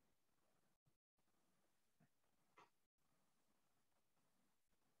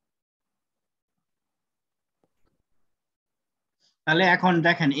 তাহলে এখন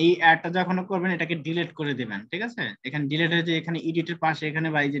দেখেন এই অ্যাডটা যখন করবেন এটাকে ডিলিট করে দিবেন, ঠিক আছে? এখানে ডিলিটের যে এখানে এডিটের পাশে এখানে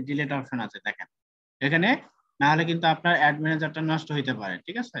বা এই যে ডিলিট অপশন আছে দেখেন এখানে, না হলে কিন্তু আপনার অ্যাড ম্যানেজারটা নষ্ট হইতে পারে,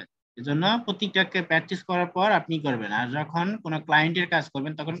 ঠিক আছে? এজন্য প্রত্যেকটাকে প্র্যাকটিস করার পর আপনি করবেন, আর যখন কোনো ক্লায়েন্টের কাজ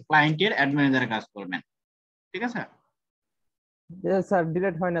করবেন তখন ক্লায়েন্টের অ্যাড ম্যানেজারের কাজ করবেন, ঠিক আছে? স্যার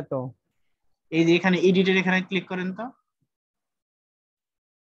ডিলেট হয় না তো। এই যে এখানে এডিটের এখানে ক্লিক করেন তো,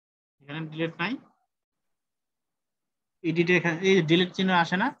 এখানে ডিলিট নাই, এডিটের এখানে এই ডিলিট চিহ্ন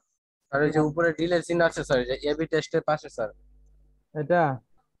আসে না? আর ওই যে উপরে ডিলের চিহ্ন আছে স্যার, যে এবি টেস্টের পাশে স্যার, এটা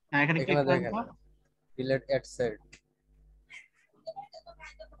হ্যাঁ এখানে ক্লিক এখানে করেন দেখেন তো। ডিলেট এট সেট।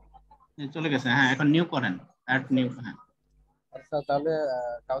 এই চলে গেছে, হ্যাঁ এখন নিউ করেন, অ্যাড নিউ, হ্যাঁ। আচ্ছা তাহলে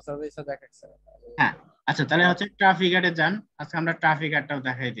কাউসার ভাই স্যার দেখেন স্যার। হ্যাঁ আচ্ছা তাহলে হচ্ছে ট্রাফিক অ্যাডে যান, আজকে আমরা ট্রাফিক অ্যাডটাও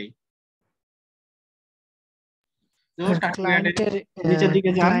দেখাই দিই। তো ট্রাফিক অ্যাডের ক্লায়েন্টের নিচের দিকে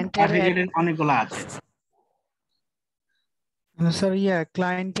যান, ক্লায়েন্টের ট্রাফিক অ্যাডের অনেকগুলো আছে। স্যার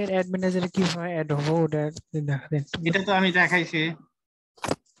ক্লায়েন্টের অ্যাড ম্যানেজারে কিভাবে অ্যাড হবো ওটা দেখা দেন একটু। এটা তো আমি দেখাইছি।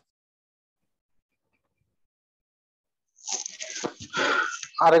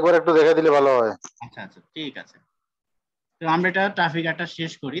 আরেকবার একটু দেখে দিলে ভালো হয়। আচ্ছা আচ্ছা ঠিক আছে, তো আমরা এটা ট্রাফিক অ্যাডটা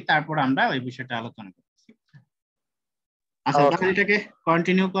শেষ করি, তারপর আমরা ওই বিষয়টা আলোচনা করতেছি। আচ্ছা Okay. তাহলে এটাকে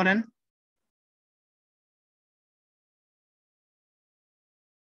কন্টিনিউ করেন।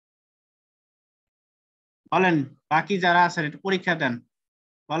 বলেন বাকি যারা আছেন একটু পরীক্ষা দেন,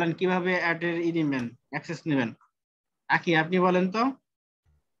 বলেন কিভাবে অ্যাডের দিবেন, অ্যাক্সেস নেবেন। আকি আপনি বলেন তো।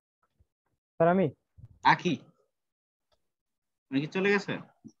 স্যার আমি আকি উনি কি চলে গেছে?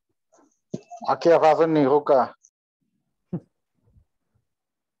 Aquí abajo ni Juca.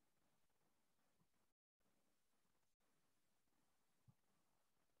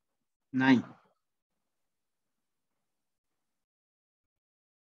 নাই।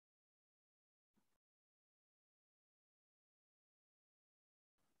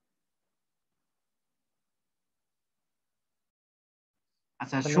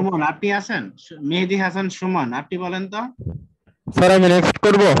 আচ্ছা সুমন আপনি আছেন? মেহেদি হাসান সুমন আপনি বলেন তো। স্যার আমি নেক্সট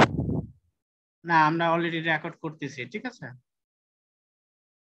করব। না আমরা অলরেডি রেকর্ড করতেছি, ঠিক আছে,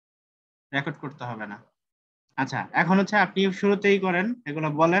 রেকর্ড করতে হবে না। আচ্ছা এখন হচ্ছে আপনি শুরুতেই করেন, এগুলো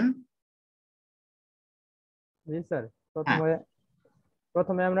বলেন। জি স্যার, হ্যাঁ প্রথমে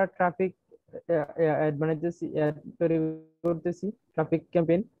প্রথমে আমরা ট্রাফিক অ্যাড বানাইতেছি, অ্যাড তৈরি করতেছি, traffic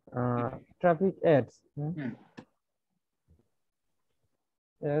campaign, traffic ads, hmm.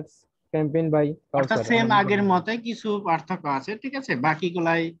 Ads campaign by অর্থাৎ কাউসার। সেম আগের মতোই কিছু পার্থক্য আছে, ঠিক আছে,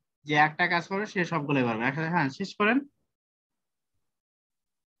 বাকিগুলাই যে একটা কাজ করে সে সবগুলোই পারবে। হ্যাঁ শেষ করেন।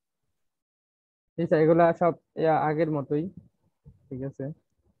 জি স্যার, এগুলা সব আগের মতোই, ঠিক আছে।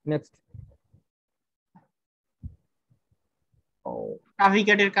 নেক্সট। ট্রাফিক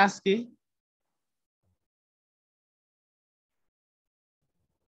অ্যাডের কাজ কি?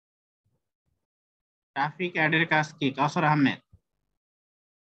 ট্রাফিক অ্যাডের কাজ কি কাউসার আহমেদ?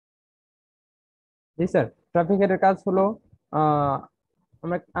 জি স্যার, ট্রাফিক এর কাজ হলো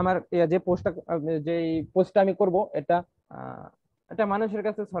আমার যে পোস্টটা আমি করব, এটা এটা মানুষের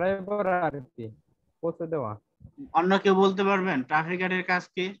কাছে ছড়াই পড়া আর কি, পৌঁছে দেওয়া। অন্য কেউ বলতে পারবেন ট্রাফিক অ্যাডের কাজ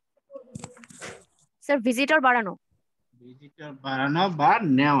কি? স্যার ভিজিটর বাড়ানো। ভিজিটর বাড়ানো বা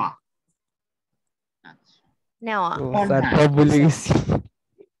নেওয়া। আচ্ছা নেওয়া। ও এখন স্যার হ্যাঁ সব ভুলে গেছি।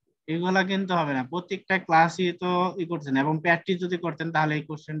 এগুলা কিন্তু হবে না, প্রত্যেকটা ক্লাসই তো করছেন, এবং প্র্যাকটিস যদি করতেন তাহলে এই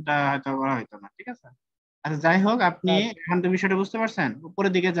কোশ্চেনটা হয়তো করা হতো না, ঠিক আছে। আচ্ছা যাই হোক, আপনি স্যার এখন তো বিষয়টা বুঝতে পারছেন,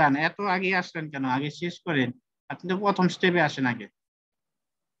 উপরের দিকে যান, এত আগে আসলেন কেন, আগে শেষ করেন। আপনি তো প্রথম স্টেপে আসেন, আগে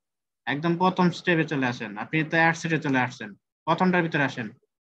একদম প্রথম স্টেপে চলে আসেন। আপনি তো অ্যাডসেটে চলে আসছেন, প্রথমটার ভিতরে আসেন।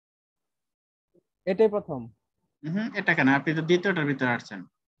 এটাই প্রথম। এটা কেন, আপনি তো দ্বিতীয়টার ভিতরে আসছেন,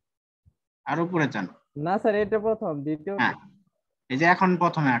 আর উপরে যান। না স্যার, এটা প্রথম, দ্বিতীয়। হ্যাঁ এই যে এখন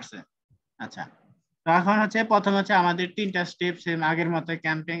প্রথমে আসছে। আচ্ছা তো এখন হচ্ছে প্রথমে হচ্ছে আমাদের তিনটা স্টেপ সেম আগের মতো,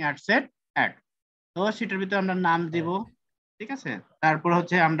 ক্যাম্পিং অ্যাডসেট অ্যাড। তো সেটার ভিতরে আমরা নাম দিব, ঠিক আছে। তারপর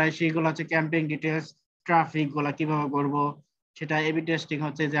হচ্ছে আমরা সেইগুলো হচ্ছে ক্যাম্পিং ডিটেলস, ট্রাফিক গুলা কিভাবে করব, সেটা এবি টেস্টিং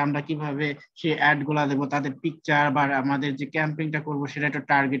হচ্ছে যে আমরা কিভাবে সেই অ্যাড গুলা দেবো, তাদের পিকচার বা আমাদের যে ক্যাম্পিংটা করব সেটা একটু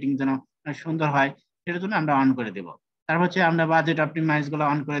টার্গেটিং যেন সুন্দর হয়, সেটার জন্য আমরা অন করে দেব। তারপর হচ্ছে আমরা বাজেট অপটিমাইজ গুলো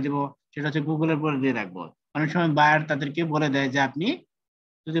অন করে দিব, সেটা হচ্ছে গুগলের উপরে দিয়ে রাখবো। অনেক সময় বায়ার তাদেরকে বলে দেয় যে আপনি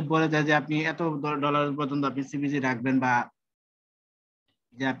যদি বলে দেয় যে আপনি এত ডলার পর্যন্ত আপনি সিবিজি রাখবেন, বা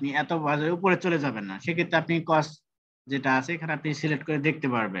যে আপনি এত বাজারের উপরে চলে যাবেন না, সেক্ষেত্রে আপনি কস্ট যেটা আছে এখানে আপনি সিলেক্ট করে দেখতে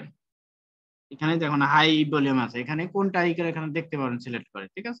পারবেন। এখানে দেখুন হাই ভলিউম আছে, এখানে কোনটা এখানে দেখতে পারেন সিলেক্ট করে,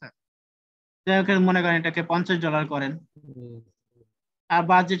 ঠিক আছে। যাই হোক মনে করেন এটাকে $50 করেন, আর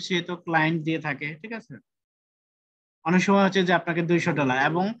বাজেট সে তো ক্লায়েন্ট দিয়ে থাকে, ঠিক আছে। অনেক সময় হচ্ছে যে আপনাকে $200,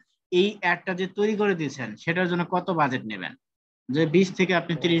 এবং এই অ্যাডটা যে তৈরি করে দিয়েছেন সেটার জন্য কত বাজেট নেবেন, যে 20 থেকে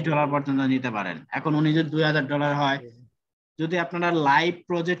আপনি $30 পর্যন্ত নিতে পারেন। এখন উনি যদি $2000 হয়, যদি আপনারা লাইভ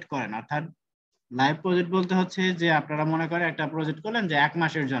প্রজেক্ট করেন, অর্থাৎ লাইভ প্রজেক্ট বলতে হচ্ছে যে আপনারা মনে করেন একটা প্রজেক্ট করলেন যে 1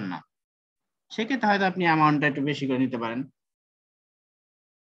 মাসের জন্য, সেক্ষেত্রে হয়তো আপনি অ্যামাউন্টটা একটু বেশি করে নিতে পারেন।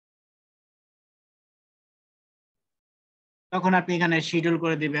 তখন আপনি এখানে শিডিউল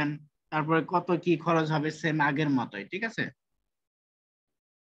করে দিবেন, তারপরে কত কি খরচ হবে সেম আগের মতোই, ঠিক আছে।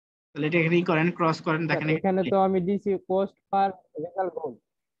 তাহলে এটা এখানেই করেন, ক্রস করেন, স্যার দেখেন এখানে তো আমি দিছি পোস্ট পার রেজাল্ট গোল।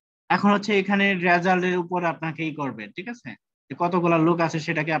 এখন হচ্ছে এখানে রেজাল্টের উপর আপনাকে ই করবে, ঠিক আছে, যে কতগুলা লোক আছে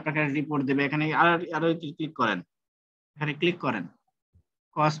সেটাকে আপনাকে রিপোর্ট দেবে। এখানে আরো ক্লিক করেন, এখানে ক্লিক করেন,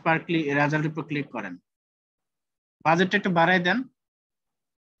 কস্ট পার ক্লিক রেজাল্টের উপর ক্লিক করেন, বাজেটটা একটু বাড়াই দেন,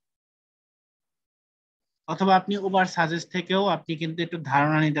 অথবা আপনি ওভার সাজেস্ট থেকেও আপনি কিন্তু একটু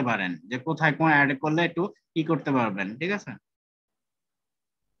ধারণা নিতে পারেন যে কোথায় কোন অ্যাড করলে একটু কি করতে পারবেন, ঠিক আছে।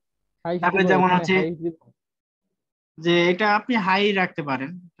 হাইস্ট তারপরে দিব, যেমন এখানে হচ্ছে হাইস্ট দিব। যে এটা আপনি হাই রাখতে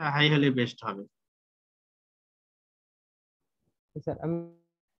পারেন, হাই হলে বেস্ট হবে। স্যার আমি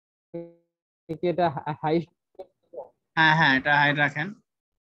কি এটা হাইস্ট? হ্যাঁ হ্যাঁ এটা হাই রাখেন।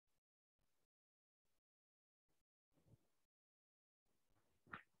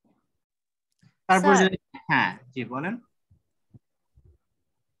 তারপরে স্যার যদি হ্যাঁ জি বলেন।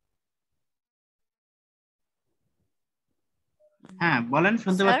 হ্যাঁ বলেন,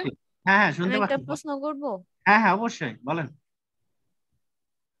 শুনতে স্যার পাচ্ছি। হ্যাঁ হ্যাঁ আমি শুনতে একটা পাচ্ছি। প্রশ্ন করব। হ্যাঁ হ্যাঁ অবশ্যই বলেন।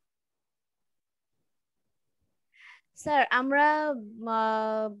 স্যার আমরা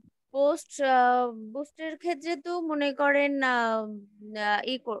পোস্ট বুস্টের ক্ষেত্রে তো মনে করেন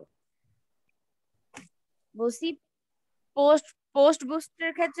বলছি পোস্ট পোস্ট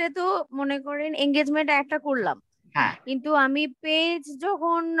বুস্টের ক্ষেত্রে তো মনে করেন এঙ্গেজমেন্ট একটা করলাম, হ্যাঁ কিন্তু আমি পেজ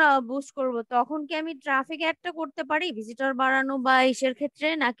যখন বুস্ট করব তখন কি আমি ট্রাফিক অ্যাডটা করতে পারি ভিজিটর বাড়ানো বা ইসের ক্ষেত্রে,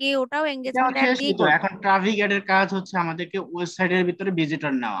 নাকি ওটাও এটা এঙ্গেজমেন্ট হচ্ছে অ্যাড দিয়ে তো করব? এখন ট্রাফিক অ্যাড এর কাজ হচ্ছে আমাদেরকে ওয়েবসাইটের ভিতরে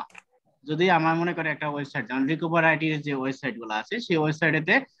ভিজিটর নেওয়া। যদি আমার মনে করে একটা ওয়েবসাইট যেমন রিকভার আইটির যে ওয়েবসাইট গুলো আছে সেই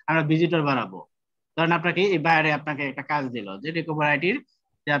ওয়েবসাইটেতে আমরা ভিজিটর বাড়াবো, ধরেন আপনাকে এই বাইরে আপনাকে একটা কাজ দিল যে রিকভার আইটির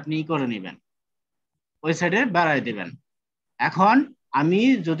যে আপনি করে নেবেন ওয়েবসাইটে বাড়াই দিবেন। এখন আমি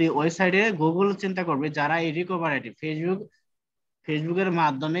যদি ওয়েবসাইটে গুগল চিন্তা করবে যারা এই রিকভার আইটি ফেসবুকের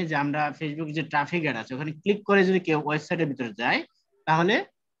মাধ্যমে যে আমরা ফেসবুক যে ট্রাফিক অ্যাড আছে ওখানে ক্লিক করে যদি কেউ ওয়েবসাইটের ভিতরে যায় তাহলে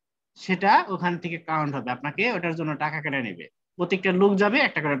সেটা ওখান থেকে কাউন্ট হবে, আপনাকে ওটার জন্য টাকা কেটে নেবে, প্রত্যেকটা লোক যাবে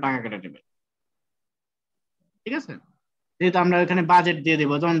একটা করে টাকা কেটে নেবে। ঠিক আছে, যেহেতু আমরা ওখানে বাজেট দিয়ে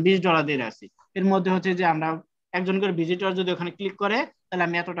দেবো, যেমন $20 দিয়ে রাখছি, এর মধ্যে হচ্ছে যে আমরা একজন করে ভিজিটর যদি ওখানে ক্লিক করে তাহলে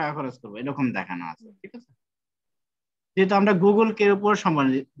আমি এত টাকা খরচ করবো এরকম দেখানো আছে। ঠিক আছে, যেহেতু আমরা গুগল কে উপর সম্পন্ন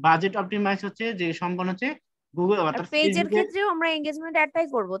বাজেট অপটিমাইজ হচ্ছে যে সম্পন্ন হচ্ছে গুগল আর অর্থাৎ পেজের ফেসবুকের। ক্ষেত্রেও আমরা এঙ্গেজমেন্ট অ্যাডটাই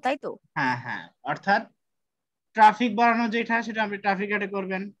করব, তাই তো? হ্যাঁ হ্যাঁ, অর্থাৎ ট্রাফিক বাড়ানো যেটা সেটা আপনি ট্রাফিক অ্যাডে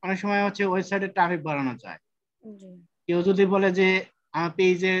করবেন। অনেক সময় হচ্ছে ওয়েবসাইটে ট্রাফিক বাড়ানো যায়, জি। কেউ যদি বলে যে আমার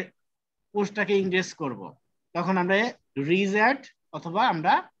পেজে পোস্টটাকে ইংরেজ করব, তখন আমরা রিজ অ্যাড অথবা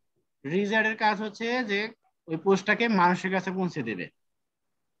আমরা রিজ অ্যাডের কাজ হচ্ছে যে ওই পোস্টটাকে মানুষের কাছে পৌঁছে দেবে।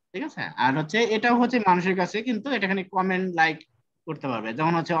 ঠিক আছে, আর হচ্ছে এটাও হচ্ছে মানুষের কাছে, কিন্তু এটা এখানে কমেন্ট লাইক করতে পারবে,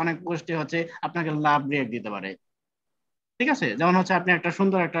 যেমন হচ্ছে অনেক পোস্টে হচ্ছে আপনাকে লাভ রিঅ্যাক্ট দিতে পারে। ঠিক আছে, যেমন হচ্ছে আপনি একটা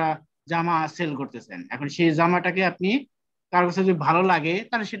সুন্দর একটা জামা সেল করতেছেন, এখন সেই জামাটাকে আপনি কারোর কাছে যদি ভালো লাগে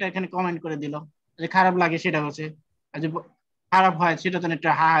তাহলে সেটা এখানে কমেন্ট করে দিল, যদি খারাপ লাগে সেটা হচ্ছে, আর যদি খারাপ হয় সেটা তো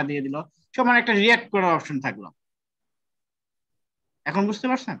একটা হা হা দিয়ে দিল, সমান একটা রিয়াক্ট করার অপশন থাকলো। এখন বুঝতে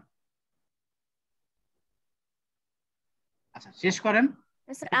পারছেন? আচ্ছা শেষ করেন।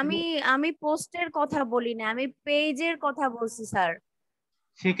 স্যার আমি আমি পোস্টের কথা বলি না, আমি পেজের কথা বলছি স্যার।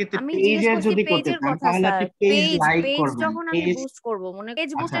 সেক্ষেত্রে আমি জিজ্ঞেস পেজের করছি যদি করতে পেজের চান কথা তাহলে স্যার। আপনি পেজ পেজ লাইক পেজ করবেন। যখন আমি পেজ, বুস্ট করব, মনে পেজ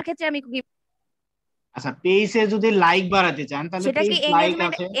আচ্ছা বুস্টের ক্ষেত্রে আমি আচ্ছা, পেজে যদি লাইক বাড়াতে চান তাহলে সেটা পেজ কি লাইক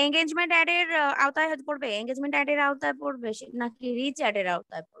এঙ্গেজমেন্ট আছে। এঙ্গেজমেন্ট অ্যাড এর আওতায় পড়বে? এঙ্গেজমেন্ট অ্যাড এর আওতায় পড়বে নাকি রিচ অ্যাড এর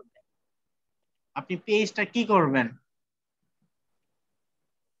আওতায় পড়বে? আপনি পেজটা কি করবেন?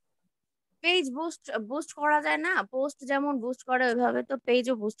 পেজ বুস্ট বুস্ট করা যায় না? পোস্ট যেমন বুস্ট করে ওইভাবে তো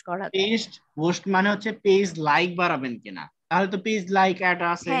পেজও বুস্ট করা যায়। পেজ পোস্ট মানে হচ্ছে পেজ লাইক বাড়াবেন কিনা, তাহলে তো পেজ লাইক অ্যাড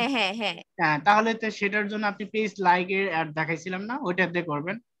আছে। হ্যাঁ হ্যাঁ হ্যাঁ। হ্যাঁ, তাহলে তো সেটার জন্য আপনি পেজ লাইকের অ্যাড দেখাইছিলাম না, ওইটাতে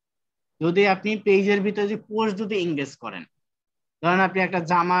করবেন। যদি আপনি পেজের ভিতরে যে পোস্ট যদি এঙ্গেজ করেন, ধরেন আপনি একটা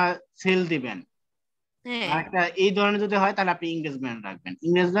জামা সেল দিবেন হ্যাঁ আর একটা এই ধরনের যদি হয় তাহলে আপনি এঙ্গেজমেন্ট রাখবেন,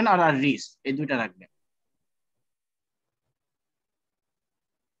 এঙ্গেজমেন্ট আর রিচ এই দুইটা রাখবেন।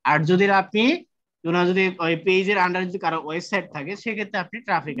 আর যদি আপনি যদি ওই পেজের আন্ডারে যদি কারো ওয়েবসাইট থাকে সেক্ষেত্রে আপনি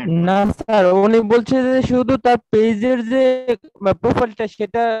ট্রাফিক অ্যাড না করবেন। স্যার, উনি বলছে যে শুধু তার পেজের যে প্রোফাইলটা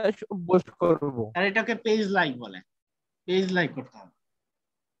সেটা পোস্ট করব। আর এটাকে পেজ লাইক বলে, পেজ লাইক করতে হবে।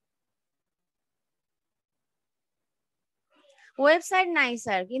 ওয়েবসাইট নাই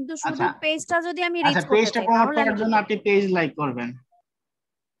স্যার, কিন্তু শুধু আচ্ছা পেজটা যদি আমি রিচ আচ্ছা, করতে পেজটা চাই প্রমোট তাহলে আমি করার কি জন্য করব? আপনি পেজ লাইক করবেন।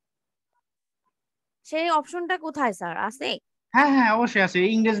 সেই অপশনটা কোথায় স্যার আছে? হ্যাঁ হ্যাঁ অবশ্যই আছে,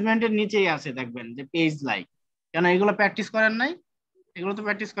 এঙ্গেজমেন্টের নিচেই আছে, দেখবেন যে পেজ লাইক। কেন এগুলো প্র্যাকটিস করেন নাই? এগুলো তো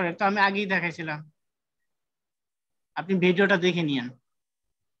প্র্যাকটিস করেন, তো আমি আগেই দেখাইছিলাম, আপনি ভিডিওটা দেখে নিয়েন।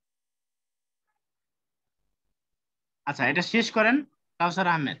 আচ্ছা এটা শেষ করেন কাউসার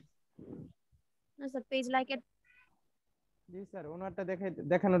আহমেদ। না স্যার, পেজ লাইকের জি স্যার, ওনারটা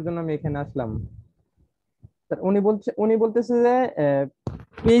দেখানোর জন্য আমি এখানে আসলাম। স্যার উনি বলতেছে যে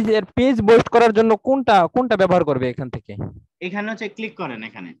পেজ বুস্ট করার জন্য কোনটা কোনটা ব্যবহার করবে এখান থেকে। এখানে হচ্ছে ক্লিক করেন,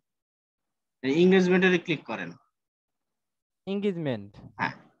 এখানে এঙ্গেজমেন্টে ক্লিক করেন। এঙ্গেজমেন্ট,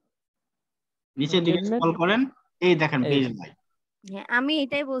 হ্যাঁ, নিচের দিকে স্ক্রল করেন, এই দেখেন পেজ লাইক। হ্যাঁ আমি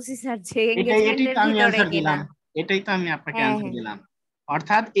এটাই বলছি স্যার যে এটাই এঙ্গেজমেন্টের তো আমি ভিতরে অ্যান্সার কিনা। দিলাম, এটাই তো আমি আপনাকে হ্যাঁ অ্যান্সার হ্যাঁ। দিলাম।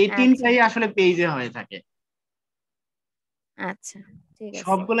 অর্থাৎ এই আচ্ছা তিনটাই আসলে পেজে হয়ে থাকে, আচ্ছা ঠিক আছে।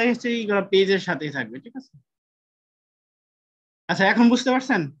 সবগুলাই হচ্ছে এইগুলো পেজের সাথেই থাকবে। ঠিক আছে, আচ্ছা এখন বুঝতে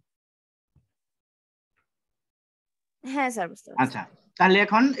পারছেন? হ্যাঁ স্যার বুঝতে পারছি। আচ্ছা তাহলে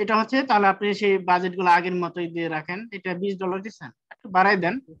এখন এটা হচ্ছে, তাহলে আপনি সেই বাজেট গুলো আগের মতোই দিয়ে রাখেন। এটা $20 দিচ্ছেন, একটু বাড়াই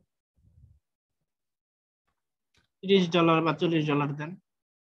দেন, $30 বা $40 দেন।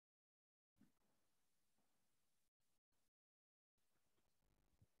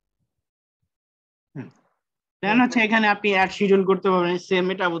 দেন হচ্ছে এখানে আপনি অ্যাড শিডিউল করতে পারবেন, সেম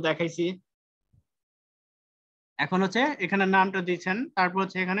এটা দেখাইছি। এখন হচ্ছে এখানে নামটা দিচ্ছেন, তারপর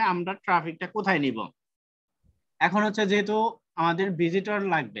হচ্ছে এখানে আমরা ট্রাফিকটা কোথায় নিব। এখন হচ্ছে যেহেতু আমাদের ভিজিটর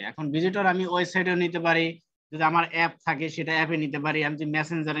লাগবে, এখন ভিজিটর আমি ওয়েবসাইটেও নিতে পারি, যদি আমার অ্যাপ থাকে সেটা অ্যাপে নিতে পারি, আমি যদি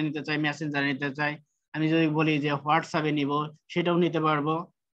মেসেঞ্জারে নিতে চাই মেসেঞ্জারে নিতে চাই, আমি যদি বলি যে হোয়াটসঅ্যাপে নিব সেটাও নিতে পারবো,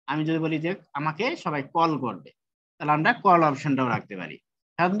 আমি যদি বলি যে আমাকে সবাই কল করবে তাহলে আমরা কল অপশনটাও রাখতে পারি।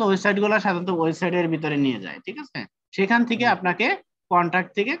 সাধারণত ওয়েবসাইটের ভিতরে নিয়ে যায়। ঠিক আছে, সেখান থেকে আপনাকে কন্ট্যাক্ট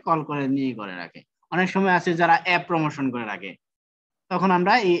থেকে কল করে নিয়ে করে রাখে। অনেক সময় আছে যারা অ্যাপ প্রমোশন করে রাখে, তখন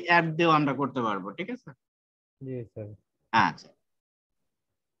আমরা এই অ্যাপ দিয়েও আমরা করতে পারবো, ঠিক আছে? জি স্যার। আচ্ছা,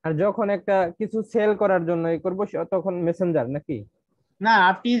 আর যখন একটা কিছু সেল করার জন্য করব তখন মেসেঞ্জার নাকি? না,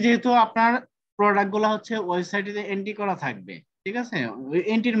 আপনি যেহেতু আপনার প্রোডাক্ট গুলো হচ্ছে ওয়েবসাইটে এন্ট্রি করা থাকবে, ঠিক আছে? ওই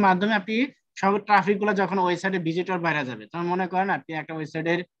এন্ট্রির মাধ্যমে আপনি সব ট্রাফিক গুলো যখন ওয়েবসাইটে ভিজিটর বাইরে যাবে, তখন মনে করেন আপনি একটা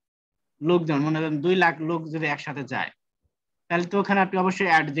ওয়েবসাইটের লোকজন, মনে করেন 2 লাখ লোক যদি একসাথে যায়, তাহলে তো ওখানে আপনি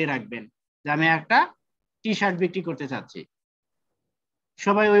অবশ্যই অ্যাড দিয়ে রাখবেন যে আমি একটা টি শার্ট বিক্রি করতে চাচ্ছি।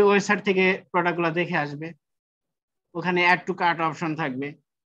 সবাই ওই ওয়েবসাইট থেকে প্রোডাক্ট গুলো দেখে আসবে, ওখানে অ্যাড টু কার্ট অপশন থাকবে।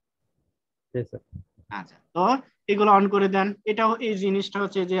 জি স্যার। আচ্ছা, তো এগুলো অন করে দেন। এটাও এই জিনিসটা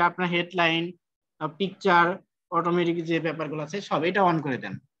হচ্ছে যে আপনার হেডলাইন, পিকচার, অটোমেটিক যে ব্যাপারগুলো আছে সব এটা অন করে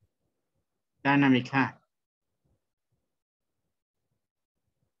দেন, ডাইনামিক। হ্যাঁ,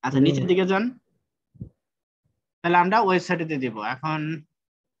 আচ্ছা, নিচের দিকে যান, তাহলে আমরা ওয়েবসাইটে দিব। এখন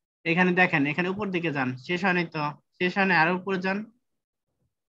এখানে দেখেন, এখানে উপর দিকে যান, শেষ হয়নি তো, শেষ হয়নি, আরো উপরে যান।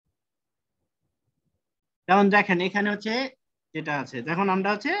 যেমন দেখেন এখানে হচ্ছে যেটা আছে, দেখুন আমরা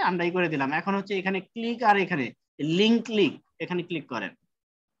ই করে দিলাম। এখন হচ্ছে এখানে ক্লিক, আর এখানে লিঙ্ক ক্লিক, এখানে ক্লিক করেন।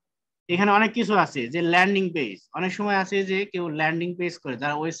 এখানে অনেক কিছু আছে, যে ল্যান্ডিং পেজ, অনেক সময় আছে যে কেউ ল্যান্ডিং পেজ করে,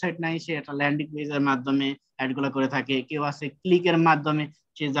 যারা ওয়েবসাইট নাই সে একটা ল্যান্ডিং পেজের মাধ্যমে অ্যাড গুলো করে থাকে, কেউ আছে ক্লিকের মাধ্যমে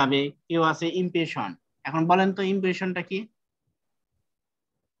সে যাবে, কেউ আছে ইমপ্রেশন। এখন বলেন তো ইমপ্রেশনটা কি,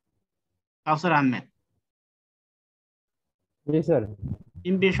 কাউসার আহমেদ? জি স্যার।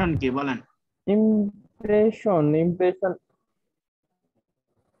 ইমপ্রেশন কি বলেন? ইমপ্রেশন ইমপ্রেশন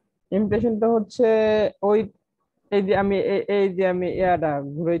ইমপ্রেশনটা হচ্ছে ওই এই যে আমি ইয়াটা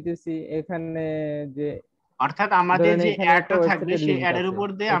ঘুরাইতেছি এখানে, যে অর্থাৎ আমাদের ধরেন যে এখানে একটা অ্যাডটা থাকবে ওয়েবসাইটের সেই লিংক অ্যাডের আছে, উপর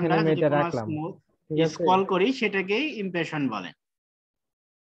দিয়ে এখানে আমরা আমি যদি এটা কোনো রাখলাম, ঠিক আছে? স্ক্রল করি সেটাকেই ইমপ্রেশন বলে।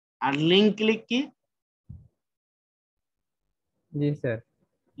 আর লিঙ্ক ক্লিক কি? জি স্যার।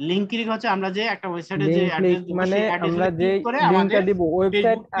 লিঙ্ক ক্লিক হচ্ছে আমরা যে একটা ওয়েবসাইটে যে লিংক ক্লিক অ্যাড্রেস দেব মানে সেই অ্যাড্রেসে আমরা যে ক্লিক করে লিংকটা আমাদের দিব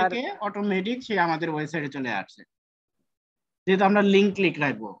ওয়েবসাইট ফেসবুক আর থেকে অটোমেটিক সে আমাদের ওয়েবসাইটে চলে আসছে। যেহেতু আমরা লিঙ্ক ক্লিক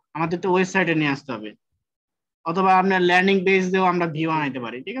রাখবো, আমাদের তো ওয়েবসাইটে নিয়ে আসতে হবে, অথবা আপনার ল্যান্ডিং পেজ দিয়েও আমরা ভিউ আনাইতে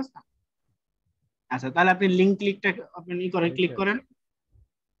পারি, ঠিক আছে? আচ্ছা, তাহলে আপনি লিঙ্ক ক্লিকটা আপনি ক্লিক করেন।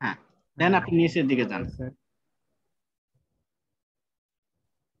 হ্যাঁ, দেন আপনি নিচের দিকে যান।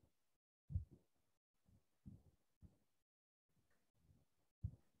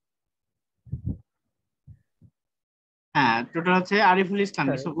 হ্যাঁ, টোটাল হচ্ছে আরিফুল ইসলাম,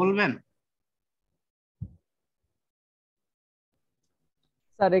 কিছু বলবেন?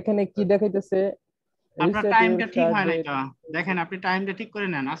 স্যার এখানে কি দেখাইতেছে? আপনার টাইমটা ঠিক হয় নাই তো, দেখেন আপনি টাইমটা ঠিক করে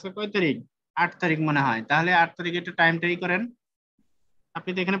নেন। আজকে কয় তারিখ? 8 তারিখ মনে হয়, তাহলে 8 তারিখে একটু টাইমটাই করেন। আপনি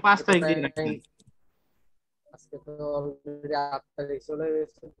তো এখানে 5 তারিখ দিয়ে রাখছেন। আজকে তো অলরেডি 8 তারিখ চলে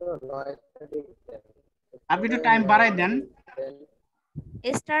গেছে, তো 9 তারিখ আপনি একটু টাইম বাড়াই দেন,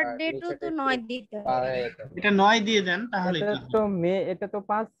 স্টার্ট ডেটও তো 9 দিতে হবে। এটা 9 দিয়ে দেন, তাহলে এটা তো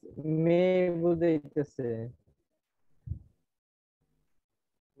 5 মে বুঝাইতেছে।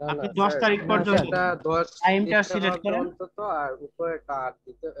 আপনি 10 তারিখ পর্যন্ত টাইমটা সিলেক্ট করেন অন্তত, আর উপরে 8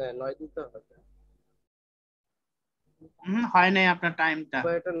 দিতে 9 দিতে হবে। হয় নাই আপনার টাইমটা,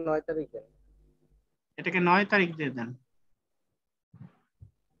 এটা 9 তারিখে, এটাকে 9 তারিখ দিয়ে দেন।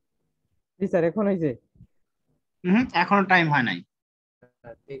 জি স্যার, এখন হইছে? এখনো টাইম হয় নাই।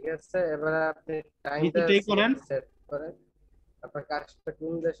 ঠিক আছে, এবারে আপনি টাইমটা নিচেটাই করেন। সেট করেন। আপনার কাজটা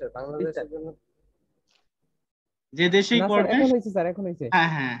কোন দেশে? বাংলাদেশের জন্য? যে দেশেই না স্যার, করবেন। এখন হইছে স্যার, এখন হইছে। হ্যাঁ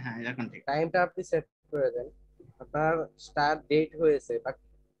হ্যাঁ হ্যাঁ, এখন ঠিক। টাইমটা আপনি সেট করে দেন। আপনার স্টার্ট ডেট হয়েছে, বাট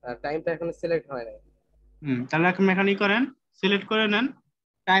টাইমটা এখনো সিলেক্ট হয় নাই। তাহলে আপনি এখানেই করেন, সিলেক্ট করে নেন,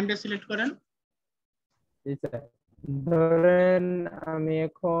 টাইমটা সিলেক্ট করেন। জি স্যার। ধরেন আমি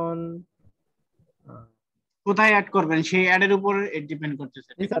এখন কোথায় অ্যাড করবেন সেই অ্যাডের উপর ডিপেন্ড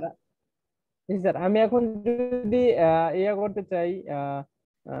করতেছে, ঠিক আছে? জি স্যার, আমি এখন যদি ইয়া করতে চাই,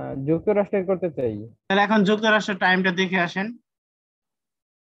 যুক্তরাষ্ট্রে করতে চাই, তাহলে এখন যুক্তরাষ্ট্রের টাইমটা দেখে আসেন।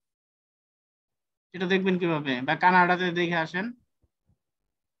 এটা দেখবেন কিভাবে, বা কানাডাতে দেখে আসেন।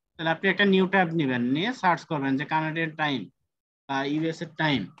 তাহলে আপনি একটা নিউ ট্যাব নেবেন, নিয়ে সার্চ করবেন যে কানাডিয়ান টাইম বা ইউএস এর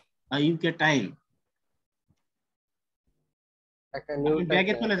টাইম বা ইউকে টাইম। একটা নিউ আপনি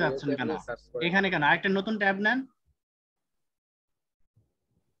ব্যাগে চলে যাচ্ছেন কেন? এখানে কেন আরেকটা নতুন ট্যাব নেন।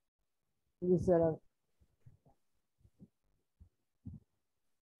 জি স্যার।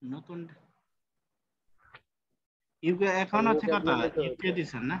 নতুন ইউকে এখন আছে কত? ইউকে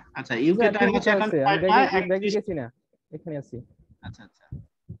দিছেন না? আচ্ছা, ইউকে টাইম আছে এখন আমি ব্যাগে গেছি না, এখানে আছি। আচ্ছা আচ্ছা,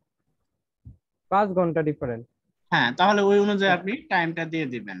 5 ঘন্টা ডিফারেন্ট। হ্যাঁ, তাহলে ওই অনুযায়ী আপনি টাইমটা দিয়ে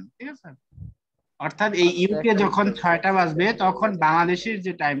দিবেন, ঠিক আছে? অর্থাৎ এই ইউকে যখন 6টা বাজবে তখন বাংলাদেশের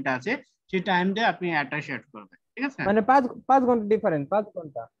যে টাইমটা আছে সেই টাইম দিয়ে আপনি অ্যাটাচ সেট করবেন, ঠিক আছে? মানে 5 ঘন্টা ডিফারেন্ট, 5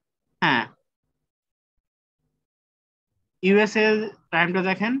 ঘন্টা। হ্যাঁ, ইউএস এর টাইমটা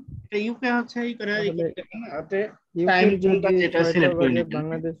দেখেন, এটা ইউকে হচ্ছে এই করে তাহলে দেখেন আপনি টাইম ইউকের জোনটা যদি যেটা 6টা সিলেক্ট করে বাজে নেবেন।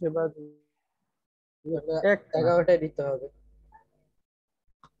 বাংলাদেশে বাজে তাহলে 1টা 11টায় দিতে হবে।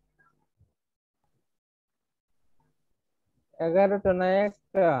 11টা না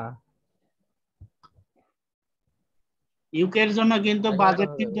 1টা। ইউকে এর জন্য কিন্তু 11টা বাজেট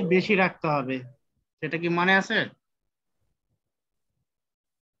হবে কিন্তু ভাইয়া। বেশি রাখতে হবে, সেটা কি মনে আছে?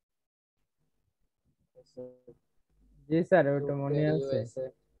 জি স্যার ওটা ইউকে মনে আছে। ইউএসএ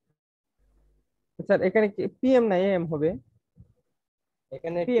স্যার এখানে কি পিএম না এম হবে?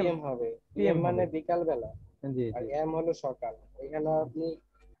 এখানে পিএম পিএম হবে। পিএম পিএম মানে হবে। বিকাল বেলা জি আর জি। এম হলো সকাল। এখানে আপনি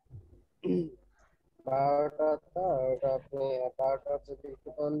 12টা, ওটা আপনি 12টা যদি একটু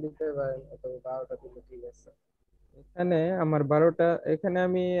কম দিতে পারেন অথবা 12টা দিলে ঠিক আছে। এখানে আমার 12টা, এখানে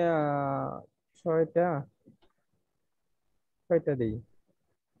আমি 6টা 6টা দিই।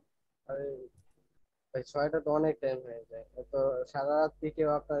 আরে ভাই 6টা তো অনেক টাইম হয়ে যায়, তো সারা রাত কি কেউ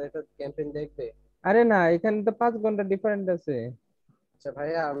আপনার এটা ক্যাম্পেইন দেখবে? আরে না, এখানে তো 5 ঘন্টা ডিফারেন্ট আছে। আচ্ছা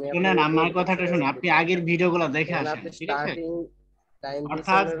ভাইয়া আমি শুনেন আপনাকে আমার বলে দিচ্ছি কথাটা শুনে, আপনি রেসিপিটা। আগের ভিডিওগুলো দেখে এখানে আসেন, আপনি ঠিক আছে? স্টার্টিং টাইম দিয়েছেন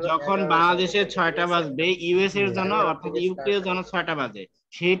অর্থাৎ হলো যখন 11টা বাংলাদেশের পর্যন্ত, ঠিক 6টা আছে? বাজবে ইউএস এর জন্য, 11টা অর্থাৎ থেকে ইউকে স্টার্ট এর জন্য হবে। 6টা বাজে,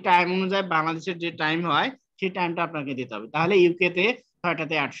 সেই টাইম অনুযায়ী বাংলাদেশের যে টাইম হয় সেই টাইমটা আপনাকে দিতে হবে, তাহলে ইউকে তে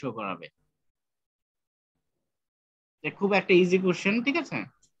 6টাতে 8 শো করাবে। এটা খুব একটা ইজি কোশ্চেন, ঠিক আছে?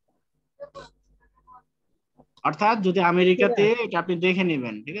 অর্থাৎ যদি আমেরিকাতে, এটা আপনি দেখে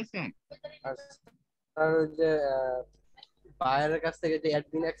নেবেন, ঠিক আছে? আর আর ওই যে বায়ারের কাছ থেকে যে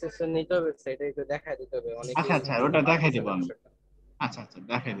অ্যাডমিন অ্যাক্সেসটা নিতে হবে সেটা একটু দেখায় দিতে হবে, আচ্ছা অনেকেই আচ্ছা, ওটা দেখাই পারতেছে দেবো না আমি। বিষয়টা। আচ্ছা আচ্ছা,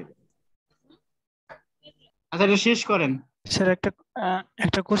 দেখাই দেবো। আচ্ছা, এটা শেষ করেন। স্যার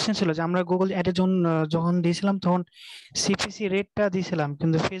একটা কোশ্চেন ছিল যে আমরা গুগল অ্যাডে যখন দিয়েছিলাম তখন সিপিসি রেটটা দিয়েছিলাম,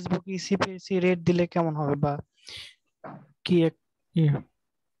 কিন্তু ফেসবুকে সিপিসি রেট দিলে কেমন হবে বা কি ইয়ে?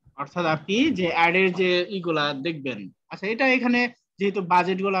 অর্থাৎ আপনি যে অ্যাডের যে ইগুলা দেখবেন, আচ্ছা এটা এখানে যেহেতু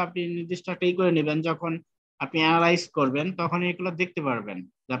বাজেট গুলো আপনি নির্দিষ্ট একটা ই করে নেবেন, যখন আপনি অ্যানালাইজ করবেন তখন এগুলো দেখতে পারবেন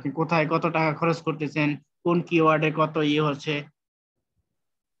যে আপনি কোথায় কত টাকা খরচ করতেছেন, কোন কিওয়ার্ডে কত ইয়ে হচ্ছে,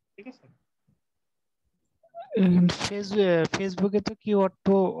 ঠিক আছে? ফেসবুকে তো কিওয়ার্ড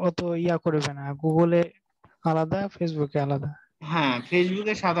তো অত ইয়া করবে না, গুগলে আলাদা ফেসবুকে আলাদা। হ্যাঁ,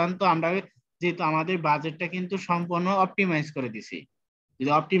 ফেসবুকে সাধারণত আমরা যেহেতু আমাদের বাজেটটা কিন্তু সম্পূর্ণ অপটিমাইজ করে দিছি,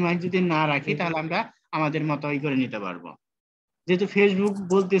 যদি অপটিমাইজ যদি না রাখি তাহলে আমরা আমাদের মতো ই করে নিতে পারবো। যেহেতু ফেসবুক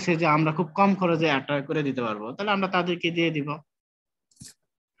বলতেছে যে আমরা খুব কম খরচে অ্যাড করে দিতে পারবো, তাহলে আমরা তাদেরকে দিয়ে দিব,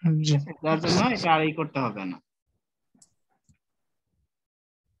 জি। ঠিক আছে? যার জন্য এটা আর ই করতে হবে না।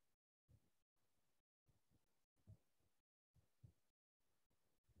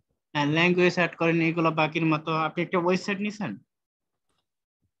 হ্যাঁ, ল্যাঙ্গুয়েজ অ্যাড করেন এগুলো বাকির মতো। আপনি একটা ওয়েবসাইট নিছেন?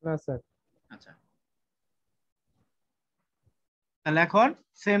 না স্যার। আচ্ছা, তাহলে এখন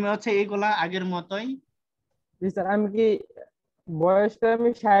সেম হচ্ছে এইগুলা আগের মতোই। জি স্যার, আমি কি বয়সটা আমি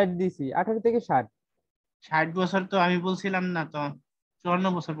 60 দিছি, 18 থেকে 60। 60 বছর তো আমি বলছিলাম না তো,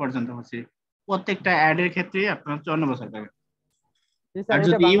 54 বছর পর্যন্ত বলছি। প্রত্যেকটা অ্যাড এর ক্ষেত্রে আপনার 54 বছর পাবেন। জি আর স্যার এটা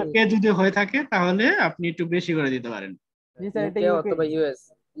যদি বাঙালি। ইউকে যদি হয়ে থাকে তাহলে আপনি একটু বেশি করে দিতে পারেন, জি স্যার এটা ইউকে ইউকে। অথবা ঠিক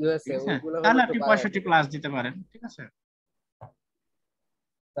ইউএসএ আছে? ওইগুলো হলে তাহলে একটু আপনি বাড়ায় 65+ দিবেন। দিতে পারেন, ঠিক আছে?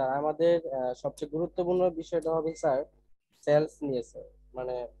 তা আমাদের সবচেয়ে গুরুত্বপূর্ণ বিষয়টা হবে স্যার সেলস নিয়ে স্যার,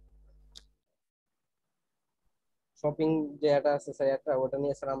 মানে শপিং যে এটা আছে স্যার, একটা ওটা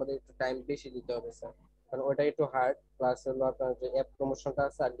নিয়ে স্যার আমাদের একটু টাইম বেশি দিতে হবে স্যার, কারণ ওটা একটু হার্ড, প্লাস হলো আপনার যে অ্যাপ প্রমোশনটা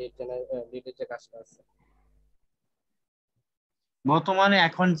আছে আর লিডের যে কাজটা আছে। বর্তমানে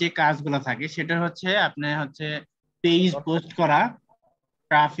এখন যে কাজগুলো থাকে সেটা হচ্ছে আপনার হচ্ছে পেজ পোস্ট করা,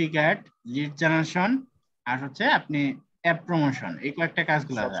 ট্রাফিক অ্যাড, লিড জেনারেশন, আর হচ্ছে আপনি অ্যাপ প্রমোশন, এই কয়েকটা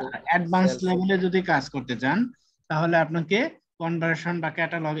কাজগুলো আছে। শপিং আর অ্যাডভান্স সেলস লেভেলে যদি কাজ করতে চান তাহলে আপনাকে কনভার্সন বা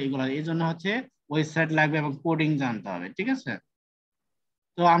ক্যাটালগ এগুলো, এই জন্য হচ্ছে ওয়েবসাইট লাগবে এবং কোডিং জানতে হবে, ঠিক আছে?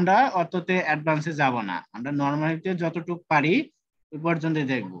 তো আমরা অততে অ্যাডভান্সে যাব না, আমরা নর্মালিতে যতটুকু পারি ওই পর্যন্ত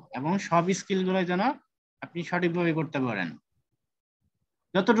দেখবো, এবং সব স্কিল গুলো যেন আপনি সঠিকভাবে করতে পারেন,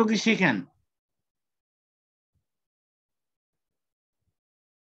 যতটুকু শিখেন।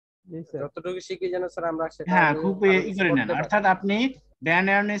 জি স্যার। যতটুকু শিখি যেন স্যার আমরা সেটা হ্যাঁ, নিয়ে খুব ভালো ই কিছু করে নেন। করতে পারি। অর্থাৎ আপনি ব্র্যান্ড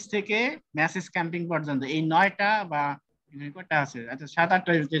অ্যাওয়ারনেস থেকে মেসেজ ক্যাম্পিং পর্যন্ত এই 9টা বা কয়টা আছে, আচ্ছা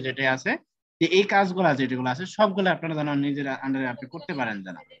 7-8টা যেটা আছে, যে এই কাজগুলো যেগুলো আছে সবগুলো আপনারা যেন নিজের আন্ডারে আপনি করতে পারেন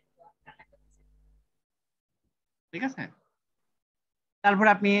যেন, ঠিক আছে? তারপর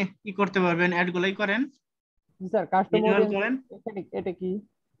আপনি কি করতে পারবেন, অ্যাড গুলাই করেন, জি স্যার কাস্টম ভিজুয়াল অডিয়েন্স করেন। এটা কি?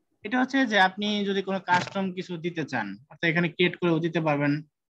 এটা হচ্ছে যে আপনি যদি কোনো কাস্টম কিছু দিতে চান, অর্থাৎ এখানে ক্রিয়েট করেও দিতে পারবেন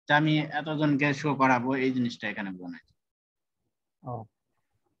যে আমি এতজনকে শো করাবো, এই জিনিসটা এখানে বলে। ও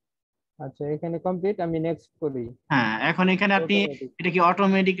আচ্ছা এখানে কমপ্লিট, আমি নেক্সট করি। হ্যাঁ, এখন এখানে আপনি Automatic। এটা কি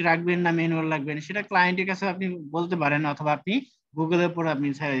অটোমেটিক রাখবেন না ম্যানুয়াল রাখবেন সেটা ক্লায়েন্টের কাছে আপনি বলতে পারেন, অথবা আপনি গুগলের উপর আপনি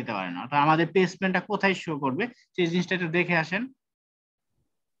ছেড়ে দিতে পারেন, অথবা আমাদের প্লেসমেন্টটা কোথায় শো করবে সেই জিনিসটা একটু দেখে আসেন,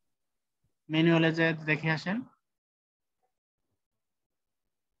 ম্যানুয়ালে যে দেখে আসেন।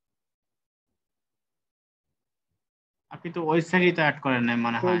 আপনি তো ওয়েবসাইটই তো অ্যাড করেন না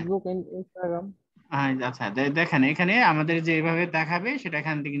মনে হয়। Facebook, Instagram. হ্যাঁ আচ্ছা, দেখেন এখানে আমাদের যে এইভাবে দেখাবে সেটা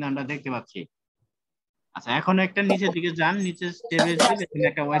এখান থেকে কিন্তু আমরা দেখতে পাচ্ছি। আচ্ছা, এখন একটা নিচের দিকে যান, নিচের স্টেপে যে দেখেন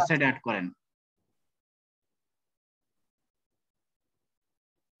একটা ওয়েবসাইট অ্যাড করেন।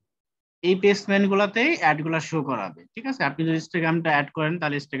 এই প্লেসমেন্ট গুলাতেই অ্যাড গুলা শো করাবে, ঠিক আছে? আপনি যদি ইনস্টাগ্রামটা অ্যাড করেন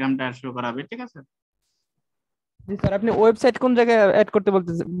তাহলে ইনস্টাগ্রামটা শো করাবে, ঠিক আছে? জি স্যার, আপনি ওয়েবসাইট কোন জায়গায় অ্যাড করতে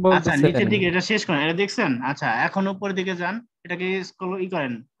আচ্ছা, বলতেছেন? নিচের দিকে এটা শেষ করেন, এটা দেখছেন? আচ্ছা, এখন উপরের দিকে যান, এটাকে স্ক্রল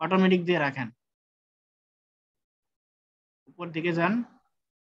করেন, অটোমেটিক দিয়ে রাখেন, উপর দিকে যান।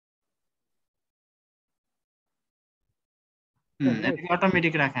 এটাকে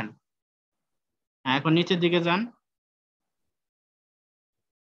অটোমেটিক রাখেন। হ্যাঁ, এখন নিচের দিকে যান।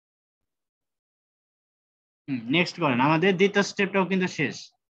 নেক্সট করেন, আমাদের দ্বিতীয় স্টেপটাও কিন্তু শেষ,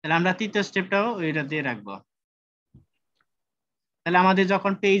 তাহলে আমরা তৃতীয় স্টেপটাও এটা দিয়ে রাখবো। তাহলে আমাদের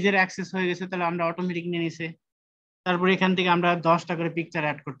যখন পেজের অ্যাক্সেস হয়ে গেছে তাহলে আমরা অটোমেটিক নিয়ে নিছে, তারপর এখান থেকে আমরা 10টা করে পিকচার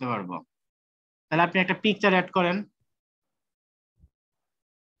অ্যাড করতে পারবো। তাহলে আপনি একটা পিকচার অ্যাড করেন,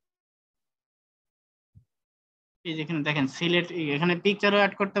 এই যেখানে দেখেন সিলেক্ট, এখানে পিকচারও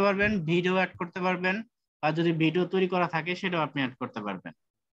অ্যাড করতে পারবেন, ভিডিও অ্যাড করতে পারবেন, আর যদি ভিডিও তৈরি করা থাকে সেটাও আপনি অ্যাড করতে পারবেন।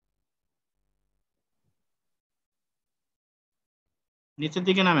 নিচের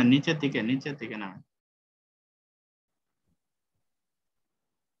দিকে নামেন, নিচের দিকে নামেন।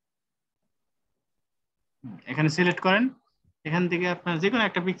 এখানে সিলেক্ট করেন, এখান থেকে আপনার যে কোনো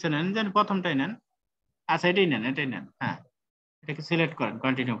একটা পিকচার নেন, যেন প্রথমটাই নেন। আচ্ছা, এটাই নেন, হ্যাঁ, এটাকে সিলেক্ট করেন,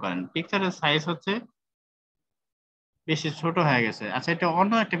 কন্টিনিউ করেন। পিকচারের সাইজ হচ্ছে বেশি ছোট হয়ে গেছে। আচ্ছা, এটা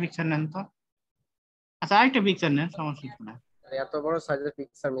অন্য একটা পিকচার নেন তো। আচ্ছা, আরেকটা পিকচার নেন, সমস্যা হচ্ছে না। এত বড় সাইজের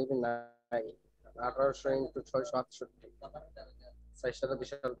পিকচার মেবি নাই। 1800x668 সাইজটা তো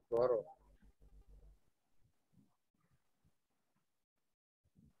বিশাল বড়।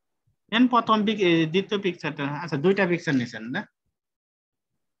 নেন প্রথম দ্বিতীয় পিকচারটা। আচ্ছা, দুইটা পিকচার নিছেন না?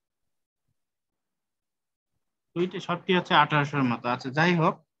 দুইটা সবটি হচ্ছে 1800-এর মতো। আচ্ছা, যাই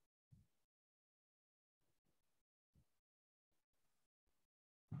হোক,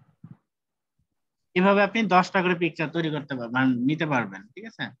 এভাবে আপনি 10টা করে পিকচার তৈরি করতে পারবেন, নিতে পারবেন, ঠিক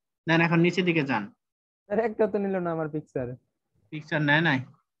আছে? দেন এখন নিচের দিকে যান। স্যার একটা তো নিল না আমার পিকচার। পিকচার নেয় নাই,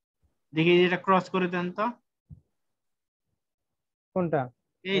 দেখি এটা ক্রস করে দেন তো। কোনটা?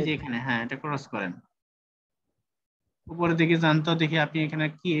 এই যে এখানে, হ্যাঁ, এটা ক্রস করেন, উপরের দিকে যান তো, দেখি আপনি এখানে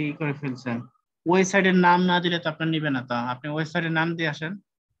কি করে ফেলছেন। ওয়েবসাইটের নাম না দিলে তো আপনার নিবে না, তো আপনি ওয়েবসাইটের নাম দিয়ে আসেন।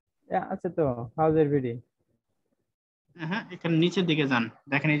 আছে তো, হাউজের বিডি। হ্যাঁ, এখানে নিচের দিকে যান,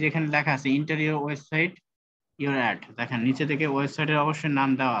 দেখেন এই যে এখানে লেখা আছে ইন্টারিয়র ওয়েবসাইট ইউর অ্যাড, দেখেন নিচে থেকে ওয়েবসাইটের অবশ্যই নাম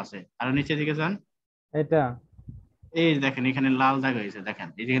দেওয়া আছে। আর নিচের দিকে যান, এটা এই দেখেন এখানে লাল দাগ হয়েছে, দেখেন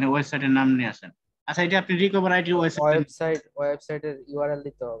এই যেখানে ওয়েবসাইটের নাম নিয়ে আসেন। আচ্ছা, এটা আপনি রিকভার আইডির ওয়েবসাইট। ওয়েবসাইটের ইউআরএল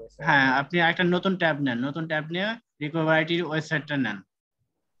দিতে হবে স্যার। হ্যাঁ, আপনি একটা নতুন ট্যাব নেন, নতুন ট্যাব নিয়ে রিকভার আইডির ওয়েবসাইটটা নেন।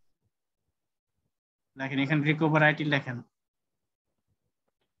 দেখেন এখানে রিকভার আইডি লেখেন।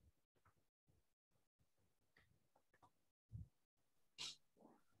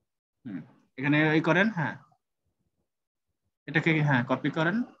 এখানে ওই করেন, হ্যাঁ, এটাকে হ্যাঁ কপি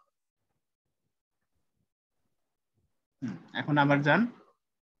করেন। এখন আবার যান,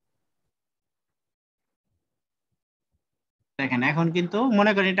 দেখেন এখন কিন্তু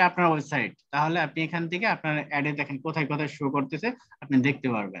মনে করেন এটা আপনার ওয়েবসাইট, তাহলে আপনি এখান থেকে আপনার অ্যাডে দেখেন কোথায় কোথায় শো করতেছে আপনি দেখতে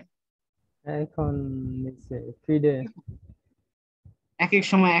পারবেন। এখন নিচে ফিডে। এক এক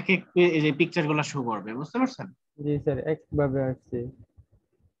সময় এক এক এই যে পিকচার গুলো শো করবে, বুঝতে পারছেন? জি স্যার, একভাবে আসছে।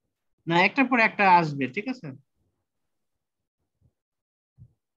 না, একটার পর একটা আসবে, ঠিক আছে?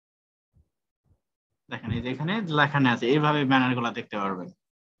 দেখেন এই যে এখানে লেখানো আছে, এইভাবে ব্যানার গুলা দেখতে পারবেন।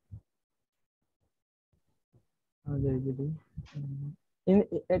 হাউজের বিডি।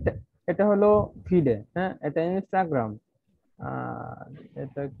 এটা এটা হলো ফিডে, হ্যাঁ, এটা ইনস্টাগ্রাম। আর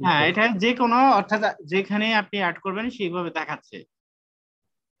এটা কি হ্যাঁ, স্যার? এটা যে কোনো, অর্থাৎ যেখানে আপনি অ্যাড করবেন সেইভাবে দেখাচ্ছে।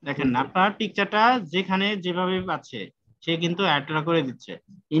 দেখেন আপনার পিকচারটা যেখানে যেভাবে পাচ্ছে সে কিন্তু অ্যাডটা করে দিচ্ছে।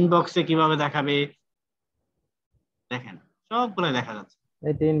 ইনবক্সে কিভাবে দেখাবে, দেখেন সবগুলো দেখা যাচ্ছে।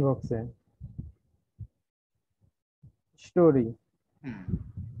 এটা ইনবক্সে স্টোরি।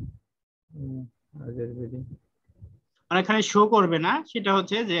 হুম, হাউজের বিডি। আর এখানে শো করবে না, সেটা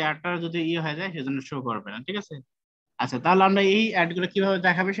হচ্ছে যে অ্যাডটা যদি ইয়ে হয়ে যায় সেজন্য শো করবে না, ঠিক আছে? আচ্ছা, তাহলে আমরা এই অ্যাড গুলো কিভাবে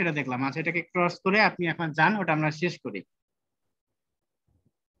দেখাবে সেটা দেখলাম। আচ্ছা, এটাকে ক্রস করে আপনি এখন যান, ওটা আমরা শেষ করি।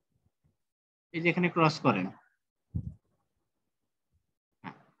 এই যে এখানে ক্রস করেন।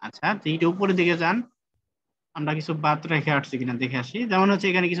 আচ্ছা, তো এইটা উপরের দিকে যান, আমরা কিছু বাদ রেখে আসছি কিনা দেখে আসি। যেমন হচ্ছে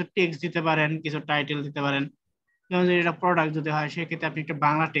এখানে কিছু টেক্সট দিতে পারেন, কিছু টাইটেল দিতে পারেন। যেমন যদি এটা প্রোডাক্ট যদি হয় সেক্ষেত্রে আপনি একটা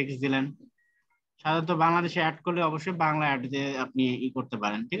বাংলা টেক্সট দিলেন। সাধারণত বাংলাদেশে অ্যাড করলে অবশ্যই বাংলা অ্যাড দিয়ে আপনি করতে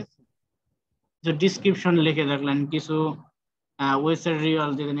পারেন, ঠিক আছে। কিছু ডিসক্রিপশন লিখে রাখলেন, কিছু ওয়েবসাইট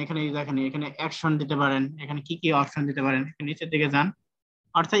রিভিউ দিলেন। এখানে দেখেন, এখানে অ্যাকশন দিতে পারেন, এখানে কি কি অপশন দিতে পারেন, নিচের দিকে যান।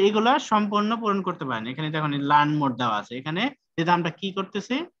 অর্থাৎ এগুলা সম্পূর্ণ পূরণ করতে পারেন। এখানে দেখুন লার্ন মোড দেওয়া আছে। এখানে যেটা আমরা কি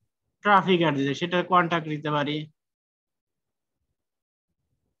করতেছি, ট্রাফিক অ্যাড দিতে, সেটা কন্টাক্ট দিতে পারি।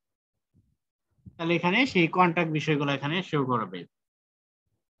 তাহলে এখানে সেই কন্টাক্ট বিষয়গুলো এখানে শো করবে।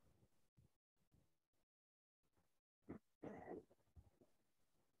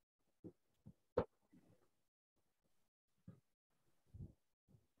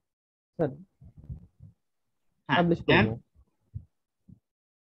 স্যার হ্যাঁ, পাবলিশ দেন করব।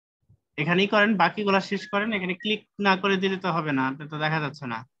 এখানেই করেন, বাকিগুলা শেষ করেন। এখানে ক্লিক না করে দিলে তো হবে না, আপনার তো দেখা যাচ্ছে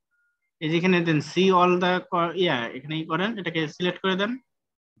না। এই যেখানে দেন সি অল দা এখানেই করেন, এটাকে সিলেক্ট করে দেন।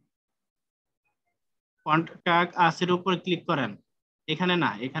 কন্টাক্ট আসের উপরে ক্লিক করেন। এখানে না,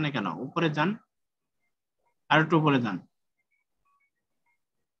 এখানে কেন, উপরে যান, আর একটু উপরে যান।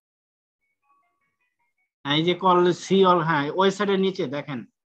 হ্যাঁ, এই যে কল সি অল, হ্যাঁ ওয়েবসাইটের নিচে দেখেন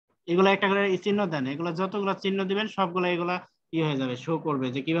এগুলো একটা করে চিহ্ন দেন। এগুলো যতগুলো চিহ্ন দিবেন সবগুলো এগুলা হয়ে যাবে, শো করবে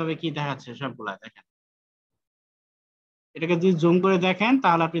যে কিভাবে কি দেখাচ্ছে সবগুলা দেখেন। এটাকে যদি জুম করে দেখেন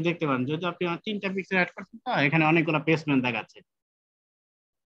তাহলে আপনি দেখতে পারেন, যেহেতু আপনি 3টা পিক্সেল অ্যাড করছেন তো এখানে অনেকগুলো প্লেসমেন্ট দেখাচ্ছে।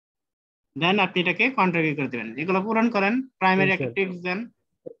 দেন আপনি এটাকে কন্ট্রিবিউট করে দেবেন, এগুলো পূরণ করেন। জি প্রাইমারি একটা স্যার। টেক্সট দেন,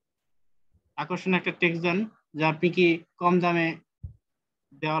 আকর্ষণীয় একটা টেক্সট দেন, যে আপনি কি কম দামে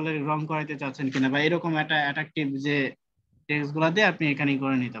দেওয়ালের রং করাইতে চাচ্ছেন কিনা, বা এরকম একটা অ্যাট্রাকটিভ যে টেক্সট গুলা দিয়ে আপনি এখানে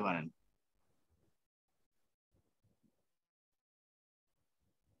করে নিতে পারেন।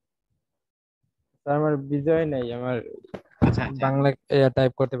 স্যার আমার বিজয় নাই, আমার আচ্ছা আচ্ছা বাংলা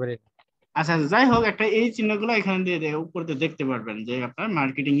টাইপ করতে পারি না। আচ্ছা, যাই হোক, একটা এই চিহ্নগুলো এখানে দিয়ে উপরে দেখতে পারবেন যে আপনার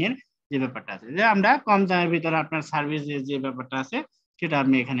মার্কেটিং এর যে ব্যাপারটা আছে, যে আমরা কম দামের ভিতরে আপনার সার্ভিস যে ব্যাপারটা আছে সেটা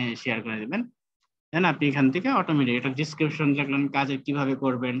আপনি এখানে শেয়ার করে দেবেন। দেন আপনি এখান থেকে অটোমেটিক একটা ডিসক্রিপশন লিখলেন, কাজে কিভাবে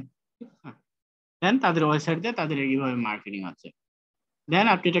করবেন। দেন তাদের ওয়েবসাইট দিয়ে তাদের কিভাবে মার্কেটিং আছে। দেন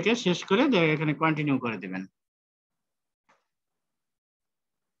আপনি এটাকে শেষ করে এখানে কন্টিনিউ করে দিবেন।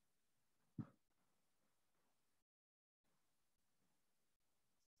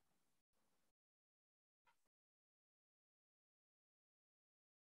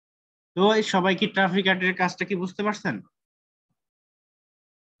 তো এই সবাই কি ট্রাফিক অ্যাডের কাজটা কি বুঝতে পারছেন?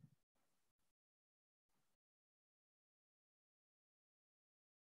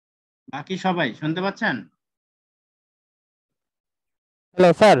 বাকি সবাই শুনতে পাচ্ছেন?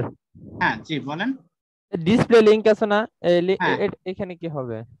 হ্যালো স্যার, হ্যাঁ জি বলেন। ডিসপ্লে লিংক আছে না, হ্যাঁ, এখানে কি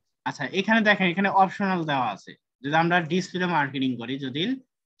হবে? আচ্ছা এখানে দেখেন, এখানে অপশনাল দেওয়া আছে। যদি আমরা ডিসপ্লে মার্কেটিং করি, যদি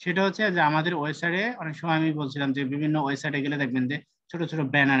সেটা হচ্ছে যে আমাদের ওয়েবসাইটে অনেক সময় আমি বলছিলাম যে বিভিন্ন ওয়েবসাইটে গেলে দেখবেন যে ছোট ছোট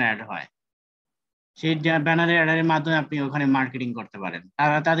ব্যানার অ্যাড হয়। সেই ব্যানারের অ্যাডের মাধ্যমে আপনি ওখানে মার্কেটিং করতে পারেন,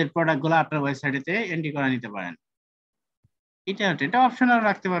 তারা তাদের প্রোডাক্ট গুলো আপনার ওয়েবসাইটে এন্ট্রি করে নিতে পারেন। এটা অপশনাল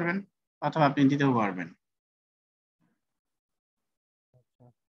রাখতে পারবেন, অথবা আপনি দিতেও পারবেন।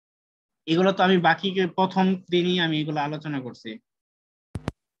 এগুলো তো আমি বাকি প্রথম দিনই আমি এগুলো আলোচনা করছি।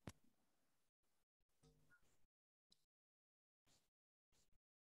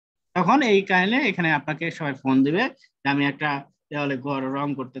 তখন এই কারণে এখানে আপনাকে সবাই ফোন দিবে যে আমি একটা দেওয়ালে ঘর রং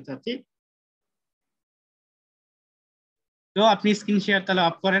করতে চাচ্ছি। তো আপনি স্ক্রিন শেয়ার তাহলে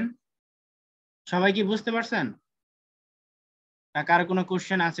অফ করেন। সবাই কি বুঝতে পারছেন? কারো কোনো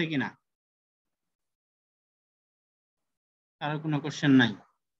কোশ্চেন আছে কিনা? কারো কোনো কোশ্চেন নাই?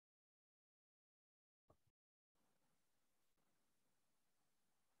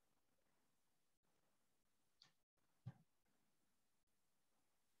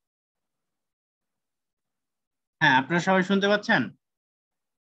 হ্যাঁ, আপনারা সবাই শুনতে পাচ্ছেন?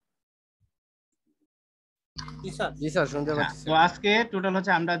 জি স্যার। জি স্যার, শুনতে আচ্ছা, পাচ্ছি তো স্যার। আজকে টোটাল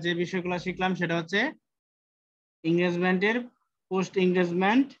হচ্ছে আমরা যে বিষয়গুলো শিখলাম সেটা হচ্ছে এঙ্গেজমেন্টের পোস্ট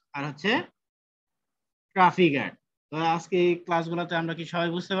এঙ্গেজমেন্ট আর হচ্ছে ট্রাফিক অ্যাড। তো আজকে এই ক্লাসগুলোতে আমরা কি সবাই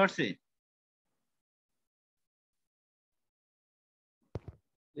বুঝতে পারছি?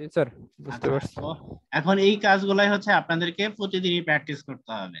 জি স্যার, বুঝতে আচ্ছা, পারছি। তো এখন এই কাজগুলাই হচ্ছে আপনাদেরকে প্রতিদিনই প্র্যাকটিস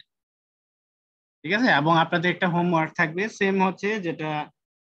করতে হবে, ঠিক আছে। এবং আপনাদের একটা হোমওয়ার্ক থাকবে সেম, হচ্ছে যেটা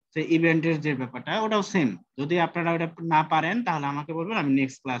ইভেন্টের যে ব্যাপারটা ওটাও সেম। যদি আপনারা ওটা না পারেন তাহলে আমাকে বলবেন, আমি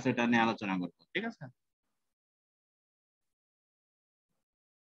নেক্সট ক্লাসে এটা নিয়ে আলোচনা করবো, ঠিক আছে।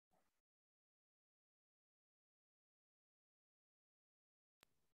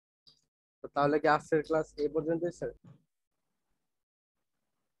 তো তাহলে কি আজকের ক্লাস এই পর্যন্তই স্যার?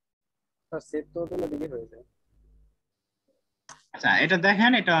 স্যার সেভ তো অটোমেটিকই হয়ে যায়। আচ্ছা এটা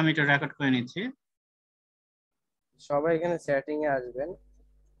দেখেন, এটা আমি একটু রেকর্ড করে নিচ্ছি। সবাই এখানে সেটিং এ আসবেন।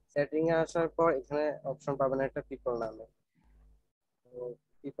 সেটিং এ আসার পর এখানে অপশন পাবেন একটা পিপল নামে। তো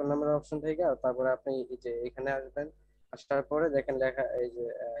পিপল নামের অপশন থেকে তারপরে আপনি এই যে এখানে আসবেন। আসার পরে দেখেন লেখা এই যে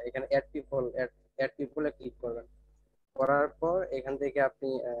এখানে অ্যাড পিপলে ক্লিক করবেন। করার পর এখান থেকে আপনি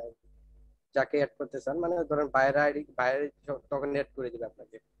যাকে অ্যাড করতে চান, মানে ধরেন বাইরে তখন অ্যাড করে দিবে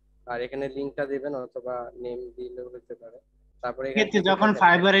আপনাকে। আর এখানে লিংকটা দিবেন অথবা নেম দিলেও হতে পারে। তারপরে এখান ক্ষেত্রে থেকে যখন দেখেন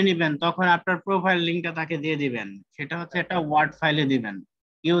ফাইবারে নেবেন তখন আপনার প্রোফাইল লিংকটা তাকে দিয়ে দিবেন, সেটা হচ্ছে একটা ওয়ার্ড ফাইলে দিবেন।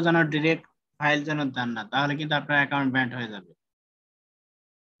 কেউ যেন ডিরেক্ট ফাইল যেন দেন না, তাহলে কিন্তু আপনার অ্যাকাউন্ট ব্যান্ড হয়ে যাবে।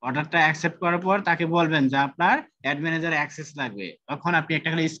 অর্ডারটা অ্যাকসেপ্ট করার পর তাকে বলবেন যে আপনার অ্যাড ম্যানেজার অ্যাক্সেস লাগবে, তখন আপনি একটা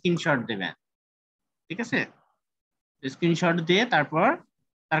খালি স্ক্রিনশট দেবেন, ঠিক আছে? স্ক্রিনশট দিয়ে তারপর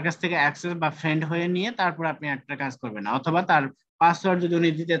তার কাছ থেকে অ্যাক্সেস বা ফ্রেন্ড হয়ে নিয়ে তারপর আপনি একটা কাজ করবেন, অথবা তার পাসওয়ার্ড যদি উনি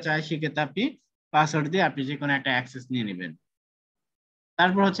দিতে চায় সেক্ষেত্রে আপনি পাসওয়ার্ড দিয়ে আপনি যে কোনো একটা অ্যাক্সেস নিয়ে নেবেন।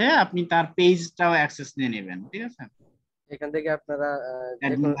 তারপর হচ্ছে আপনি তার পেজটাও অ্যাক্সেস নিয়ে নেবেন, ঠিক আছে? এখান থেকে আপনারা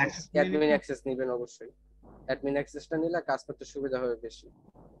অ্যাডমিন অ্যাক্সেস নিয়ে অ্যাডমিন নিবেন। অ্যাক্সেস নেবেন অবশ্যই। অ্যাডমিন অ্যাক্সেসটা নিলে কাজ করতে সুবিধা হবে বেশি।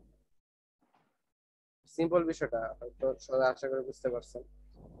 সিম্পল বিষয়টা হয়তো সবাই আশা করে বুঝতে পারছেন।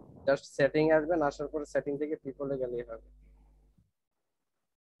 জাস্ট সেটিং এ আসবেন, আসার পরে সেটিং থেকে পিপলে গেলেই হবে।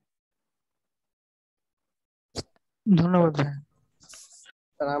 ধন্যবাদ ভাই।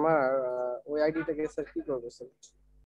 স্যার আমার ওই আইডিটাকে স্যার কি করবো স্যার?